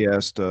Bobby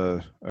asked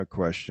a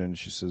question.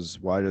 She says,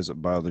 why does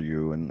it bother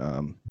you? And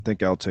I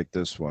think I'll take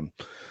this one.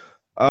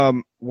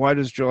 Why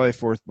does July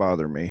 4th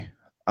bother me?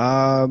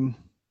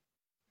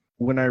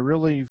 When I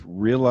really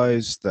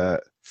realized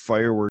that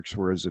fireworks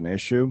were as an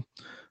issue,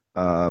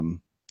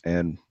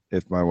 and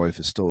if my wife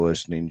is still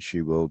listening,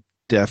 she will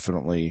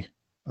definitely,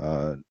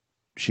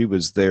 she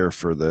was there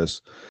for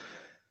this.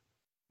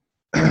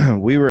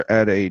 we were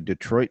at a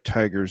Detroit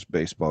Tigers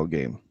baseball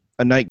game,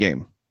 a night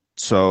game.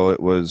 So it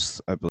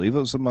was, I believe it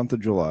was the month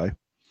of July.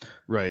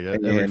 Right.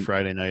 Every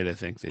Friday night, I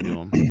think they do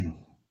them.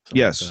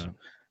 Yes.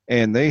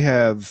 And they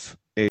have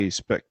a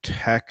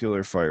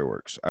spectacular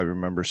fireworks. I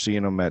remember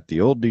seeing them at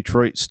the old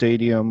Detroit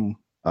Stadium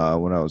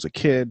when I was a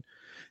kid.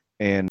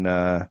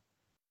 And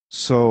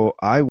so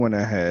I went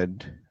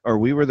ahead, or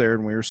we were there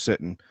and we were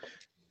sitting.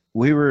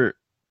 We were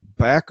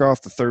back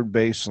off the third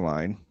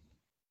baseline,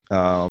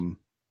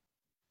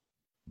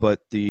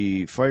 but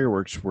the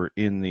fireworks were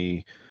in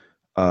the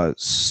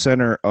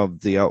center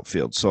of the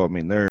outfield. So, I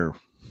mean, they're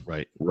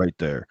right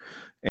there.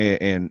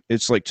 And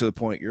it's like to the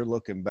point you're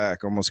looking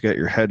back, almost got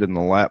your head in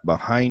the lap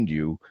behind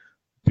you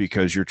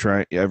because you're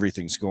trying,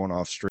 everything's going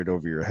off straight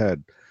over your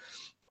head.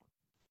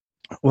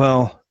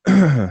 Well,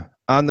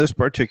 on this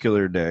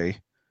particular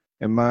day,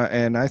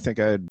 and I think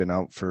I had been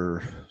out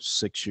for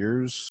 6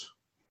 years,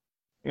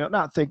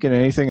 not thinking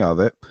anything of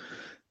it.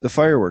 The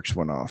fireworks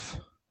went off,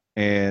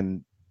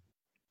 and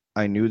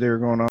I knew they were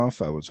going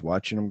off. I was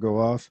watching them go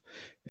off,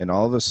 and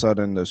all of a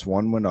sudden, this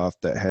one went off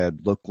that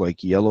had looked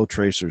like yellow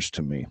tracers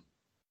to me.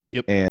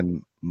 Yep.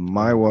 And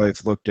my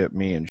wife looked at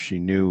me, and she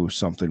knew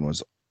something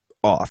was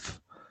off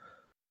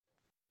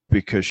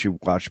because she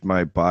watched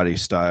my body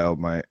style,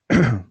 my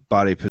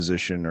body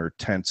position, or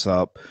tense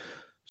up.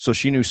 So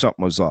she knew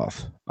something was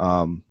off.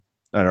 I'd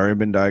already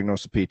been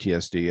diagnosed with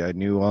PTSD. I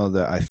knew all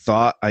that. I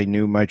thought I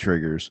knew my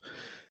triggers.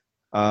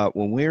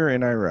 When we were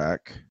in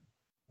Iraq,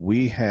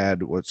 we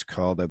had what's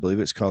called, I believe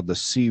it's called the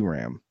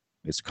CRAM.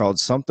 It's called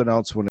something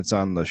else when it's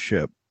on the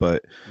ship,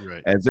 but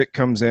as it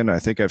comes in, I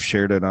think I've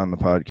shared it on the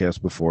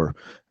podcast before,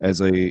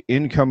 as a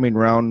incoming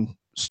round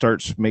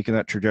starts making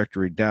that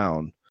trajectory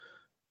down,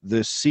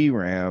 this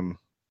CRAM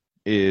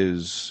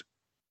is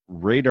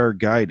radar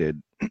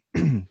guided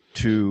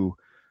to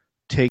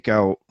take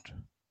out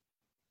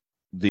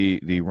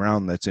the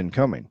round that's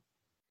incoming.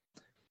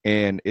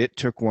 And it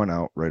took one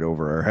out right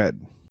over our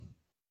head.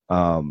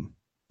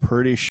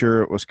 Pretty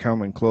sure it was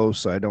coming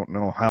close. I don't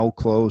know how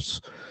close.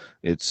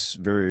 It's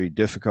very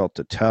difficult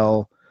to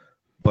tell.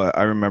 But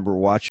I remember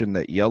watching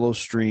that yellow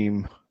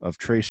stream of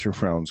tracer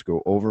rounds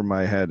go over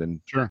my head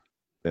and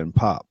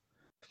pop.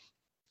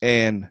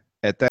 And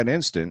at that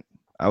instant,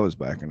 I was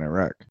back in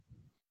Iraq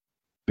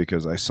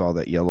because I saw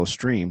that yellow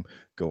stream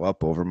go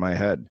up over my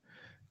head.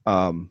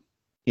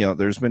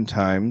 There's been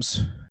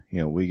times,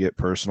 we get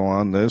personal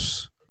on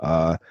this.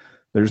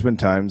 There's been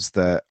times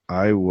that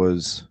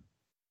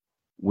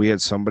we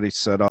had somebody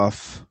set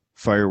off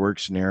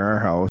fireworks near our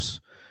house,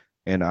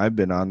 and I've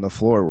been on the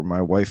floor where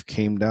my wife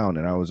came down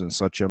and I was in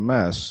such a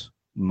mess,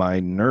 my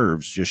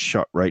nerves just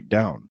shut right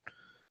down.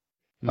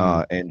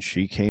 And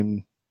she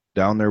came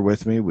down there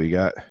with me. We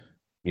got,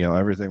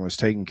 everything was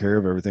taken care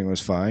of. Everything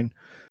was fine.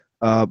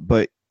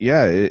 But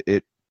yeah,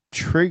 it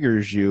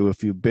triggers you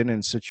if you've been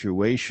in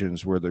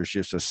situations where there's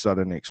just a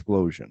sudden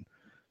explosion.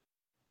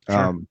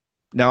 Sure.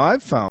 Now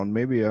I've found,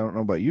 maybe I don't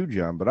know about you,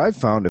 John, but I've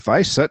found if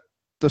I set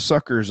the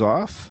suckers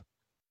off,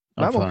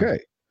 I'm okay.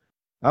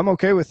 I'm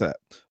okay with that.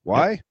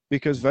 Why? Yep.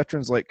 Because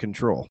veterans like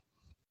control.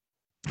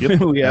 Yep,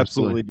 we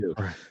absolutely do.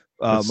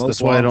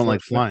 That's why I don't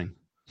like flying.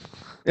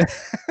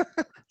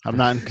 I'm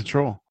not in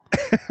control.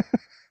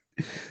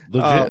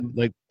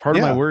 Legit, part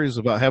of my worries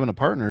about having a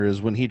partner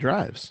is when he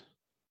drives.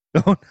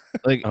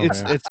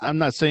 I'm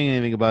not saying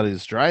anything about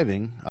his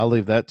driving. I'll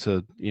leave that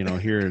to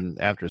here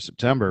after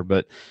September.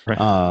 But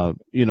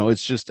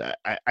it's just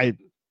I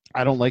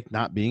don't like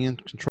not being in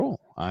control.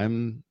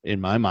 I'm in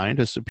my mind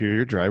a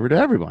superior driver to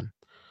everyone.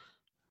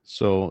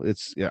 So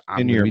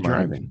I'm going to be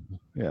driving.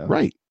 Yeah,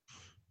 right.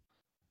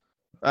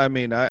 I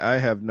mean, I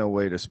have no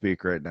way to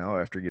speak right now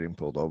after getting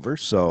pulled over,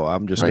 so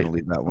I'm just going to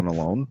leave that one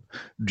alone.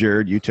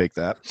 Jared, you take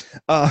that.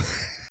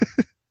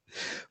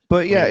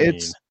 But yeah,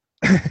 it's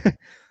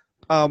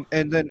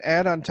and then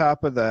add on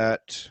top of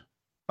that,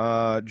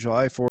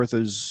 July 4th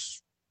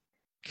is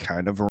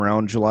kind of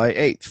around July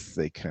 8th.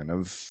 They kind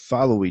of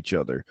follow each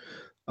other.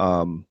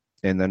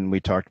 And then we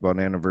talked about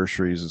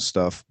anniversaries and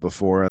stuff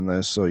before on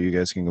this, so you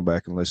guys can go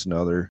back and listen to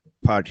other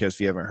podcasts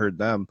if you haven't heard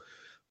them.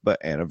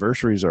 But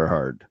anniversaries are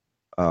hard.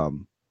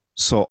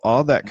 So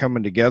all that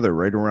coming together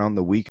right around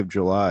the week of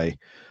July,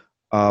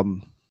 I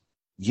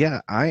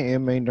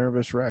am a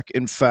nervous wreck.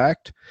 In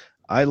fact,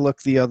 I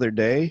looked the other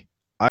day.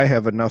 I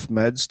have enough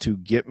meds to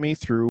get me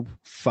through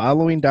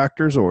following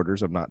doctor's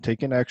orders. I'm not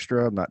taking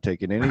extra. I'm not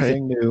taking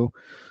anything new.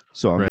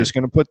 So I'm just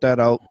going to put that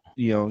out,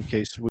 in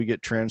case we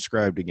get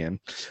transcribed again.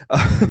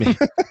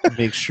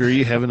 Make sure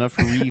you have enough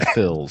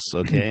refills,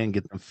 okay, and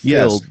get them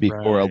filled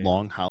before a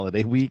long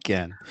holiday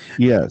weekend.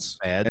 Yes.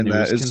 Bad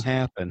news can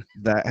happen.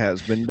 That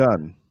has been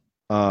done.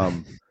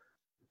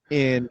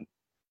 And,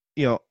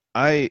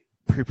 I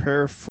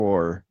prepare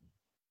for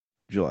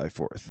July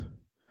 4th.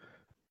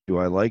 Do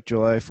I like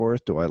July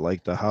 4th? Do I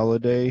like the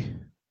holiday?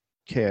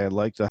 Okay, I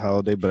like the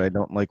holiday, but I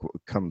don't like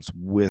what comes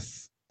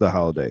with the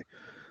holiday.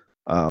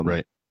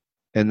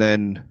 And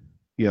then,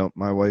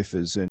 my wife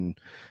is in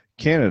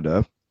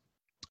Canada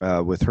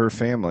with her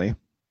family,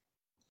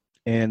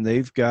 and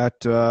they've got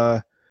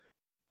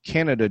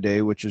Canada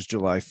Day, which is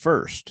July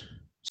 1st.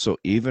 So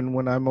even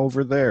when I'm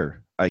over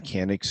there, I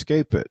can't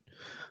escape it.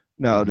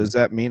 Now, does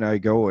that mean I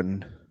go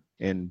and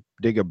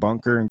dig a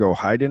bunker and go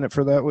hide in it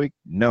for that week?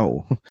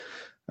 No.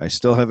 I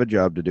still have a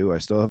job to do. I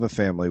still have a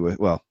family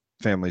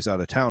family's out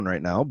of town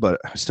right now, but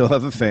I still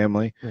have a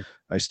family.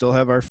 I still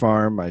have our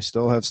farm. I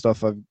still have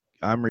stuff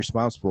I'm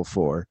responsible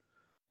for.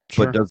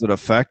 Sure. But does it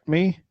affect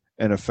me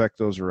and affect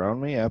those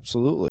around me?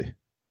 Absolutely.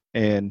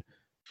 And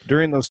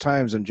during those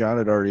times, and John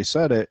had already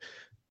said it,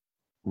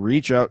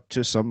 reach out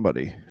to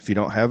somebody. If you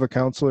don't have a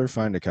counselor,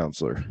 find a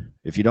counselor.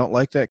 If you don't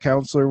like that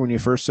counselor when you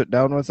first sit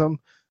down with them,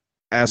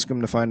 ask them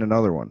to find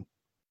another one.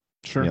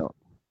 Sure. You know,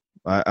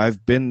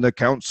 I've been the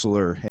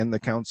counselor and the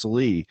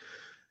counselee.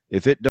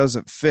 If it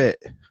doesn't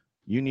fit,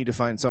 you need to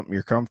find something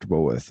you're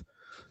comfortable with.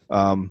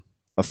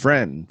 A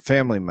friend,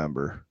 family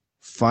member,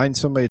 find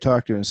somebody to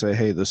talk to and say,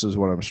 hey, this is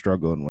what I'm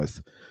struggling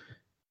with.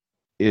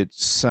 It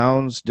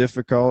sounds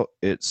difficult.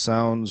 It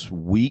sounds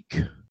weak,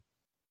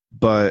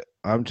 but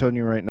I'm telling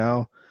you right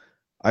now,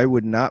 I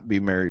would not be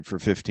married for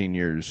 15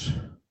 years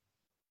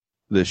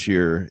this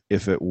year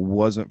if it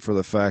wasn't for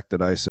the fact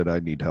that I said I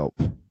need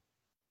help.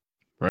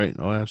 Right.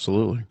 Oh,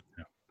 absolutely.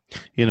 Yeah.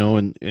 You know,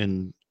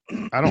 and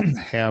I don't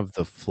have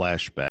the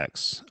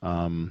flashbacks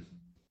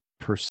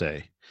per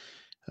se.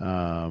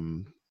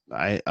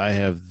 I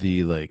have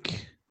the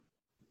like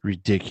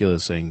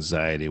ridiculous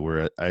anxiety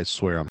where I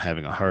swear I'm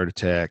having a heart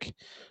attack,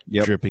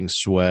 dripping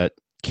sweat,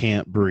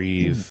 can't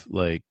breathe.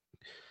 Like,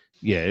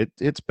 yeah,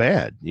 it's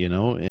bad, you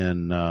know,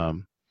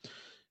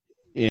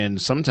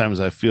 and sometimes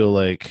I feel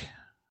like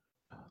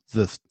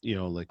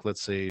like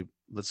let's say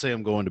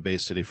I'm going to Bay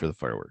City for the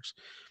fireworks.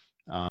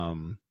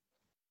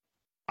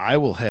 I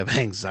will have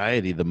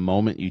anxiety the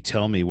moment you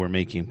tell me we're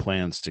making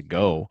plans to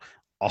go,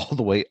 all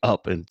the way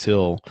up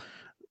until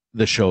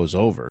the show's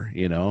over,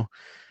 you know.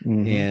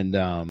 And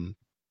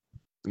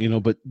you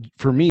know, but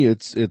for me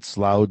it's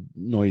loud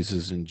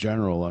noises in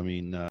general. I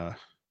mean,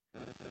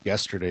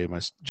 yesterday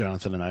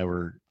Jonathan and I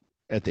were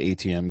at the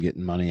ATM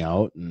getting money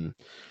out, and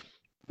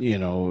you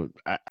know,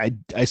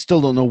 I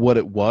still don't know what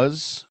it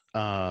was.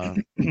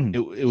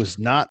 It was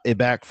not a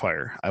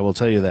backfire. I will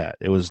tell you that.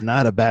 It was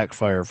not a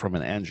backfire from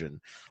an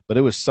engine, but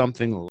it was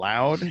something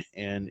loud.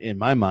 And in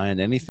my mind,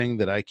 anything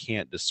that I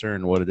can't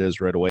discern what it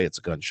is right away, it's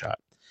a gunshot,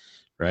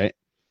 right?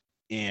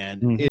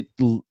 And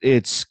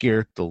it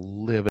scared the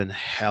living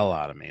hell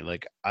out of me.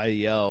 Like, I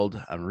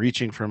yelled, I'm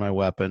reaching for my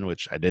weapon,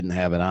 which I didn't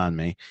have it on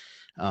me.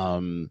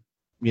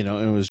 You know,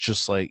 and it was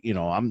just like, you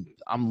know, I'm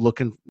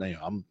looking, you know,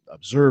 I'm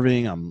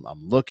observing, I'm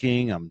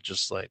looking, I'm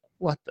just like,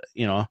 what the,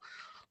 you know,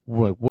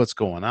 what's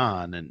going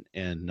on? And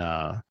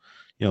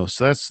you know,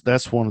 so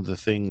that's one of the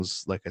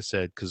things, like I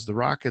said, because the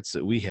rockets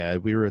that we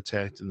had, we were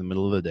attacked in the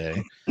middle of the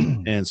day,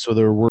 and so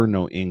there were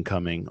no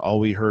incoming. All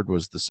we heard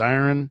was the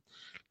siren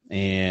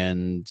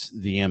and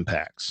the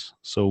impacts,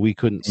 so we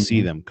couldn't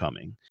see them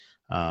coming.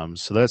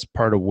 So that's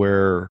part of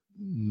where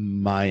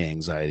my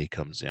anxiety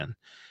comes in.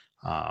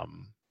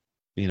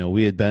 You know,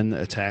 we had been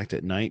attacked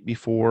at night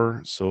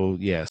before, so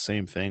yeah,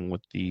 same thing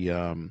with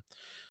the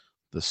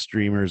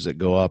streamers that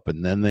go up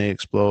and then they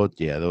explode.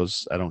 Yeah,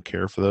 those, I don't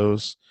care for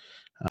those.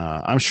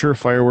 I'm sure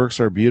fireworks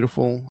are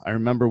beautiful. I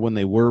remember when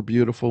they were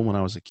beautiful when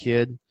I was a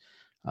kid.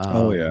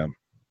 Oh yeah.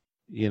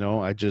 You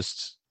know, I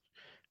just,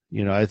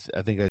 you know, I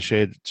think I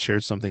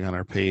shared something on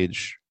our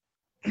page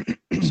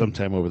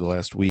sometime over the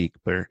last week,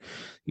 where,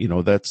 you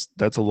know, that's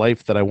a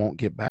life that I won't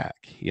get back.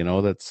 You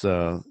know, that's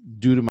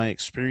due to my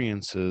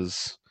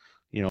experiences.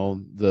 You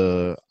know,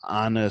 the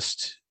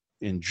honest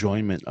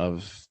enjoyment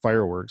of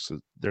fireworks,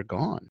 they're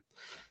gone.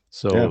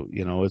 So,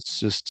 you know, it's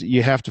just,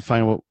 you have to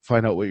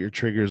find out what your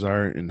triggers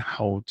are and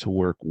how to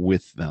work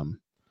with them.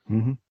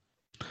 And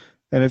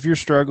if you're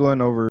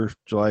struggling over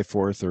July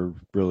 4th, or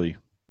really,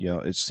 you know,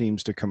 it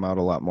seems to come out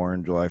a lot more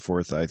in July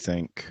 4th, I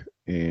think,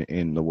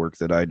 in the work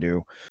that I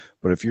do.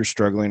 But if you're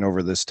struggling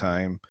over this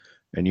time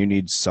and you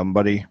need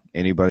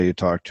anybody to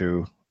talk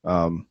to,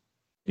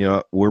 you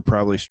know, we're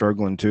probably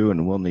struggling too,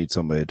 and we'll need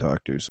somebody to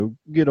talk to. So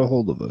get a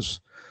hold of us.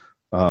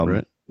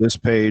 Right. This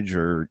page,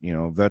 or, you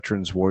know,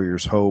 Veterans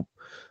Warriors Hope,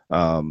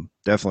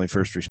 definitely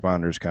first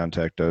responders,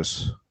 contact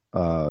us.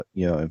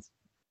 You know, if,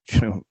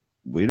 you know,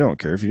 we don't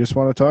care. If you just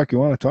want to talk, you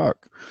want to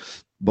talk.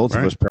 Both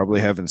of us probably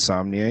have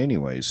insomnia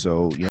anyway,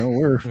 so, you know,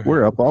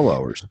 we're up all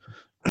hours.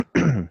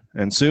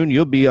 And soon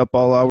you'll be up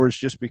all hours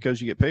just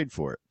because you get paid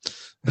for it.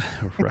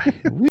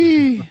 Right.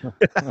 Wee.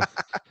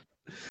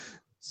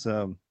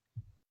 So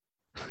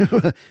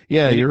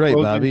yeah, you're right,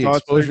 closing Bobby. thoughts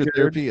Exposure there,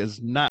 therapy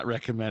is not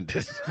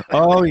recommended.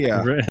 Oh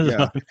yeah,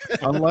 yeah.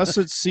 Unless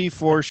it's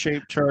C4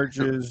 shaped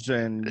charges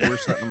and we're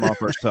setting them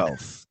off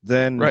ourselves,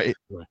 then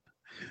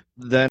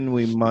then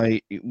we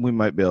might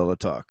be able to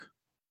talk.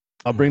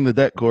 I'll bring the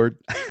deck cord.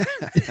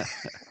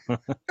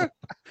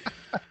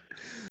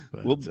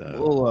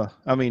 We'll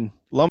I mean,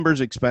 lumber's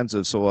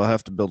expensive, so we'll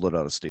have to build it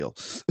out of steel.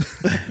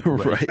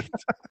 Right.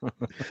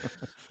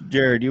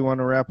 Jared, you want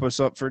to wrap us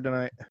up for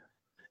tonight?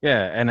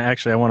 Yeah, and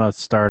actually, I want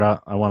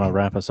to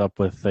wrap us up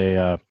with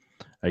a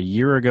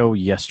year ago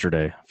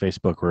yesterday.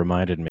 Facebook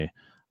reminded me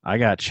I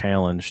got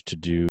challenged to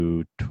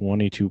do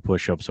 22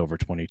 push-ups over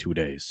 22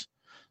 days.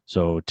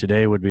 So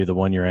today would be the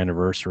 1-year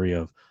anniversary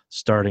of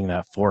starting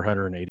that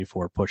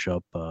 484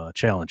 push-up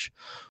challenge,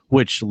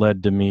 which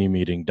led to me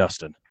meeting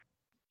Dustin.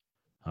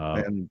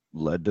 And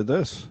led to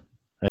this.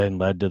 And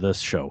led to this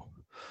show.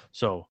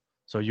 So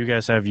you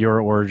guys have your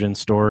origin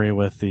story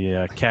with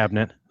the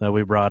cabinet that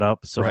we brought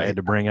up. So I had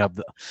to bring up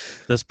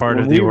this part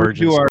of the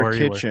origin story. When we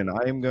do our kitchen,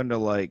 I am going to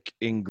like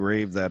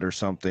engrave that or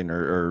something,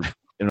 or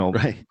you know,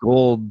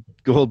 gold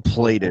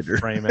plated, or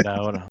frame it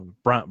out,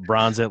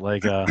 bronze it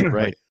like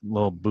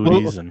little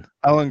booties, and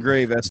I'll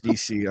engrave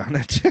SDC on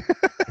it.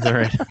 All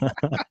right.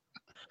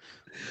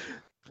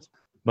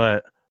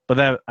 But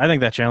that, I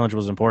think that challenge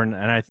was important,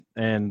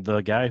 and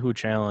the guy who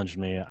challenged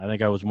me, I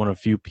think I was one of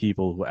few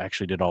people who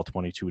actually did all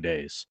 22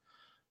 days.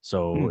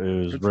 So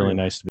it was really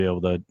nice to be able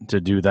to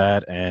do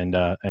that and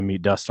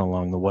meet Dustin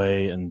along the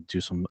way and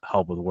do some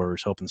help with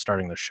Warriors Hope and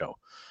starting the show.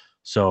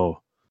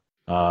 So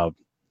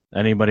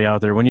anybody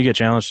out there, when you get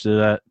challenged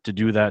to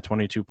do that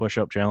 22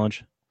 push-up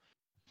challenge,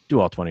 do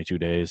all 22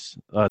 days.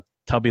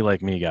 Tubby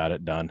like me got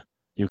it done.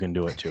 You can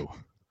do it too.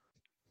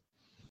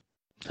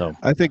 So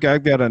I think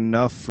I've got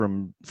enough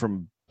from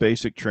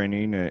basic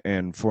training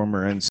and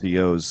former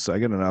NCOs. I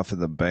got enough in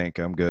the bank.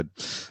 I'm good.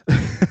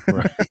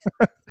 Right.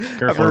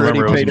 Careful,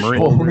 remember it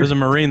was a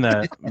Marine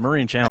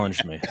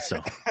challenged me.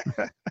 So,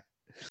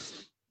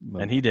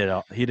 and he did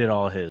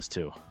all his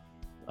too.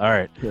 All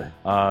right.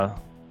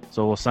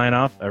 So we'll sign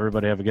off.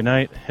 Everybody have a good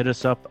night. Hit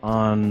us up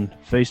on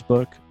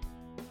Facebook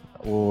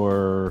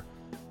or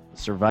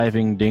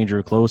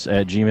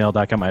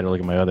survivingdangerclose@gmail.com. I had to look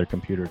at my other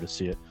computer to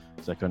see it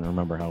because I couldn't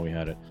remember how we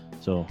had it.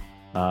 So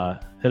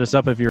hit us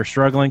up if you're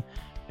struggling,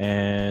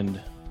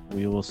 and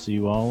we will see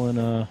you all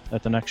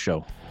at the next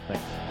show.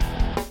 Thanks.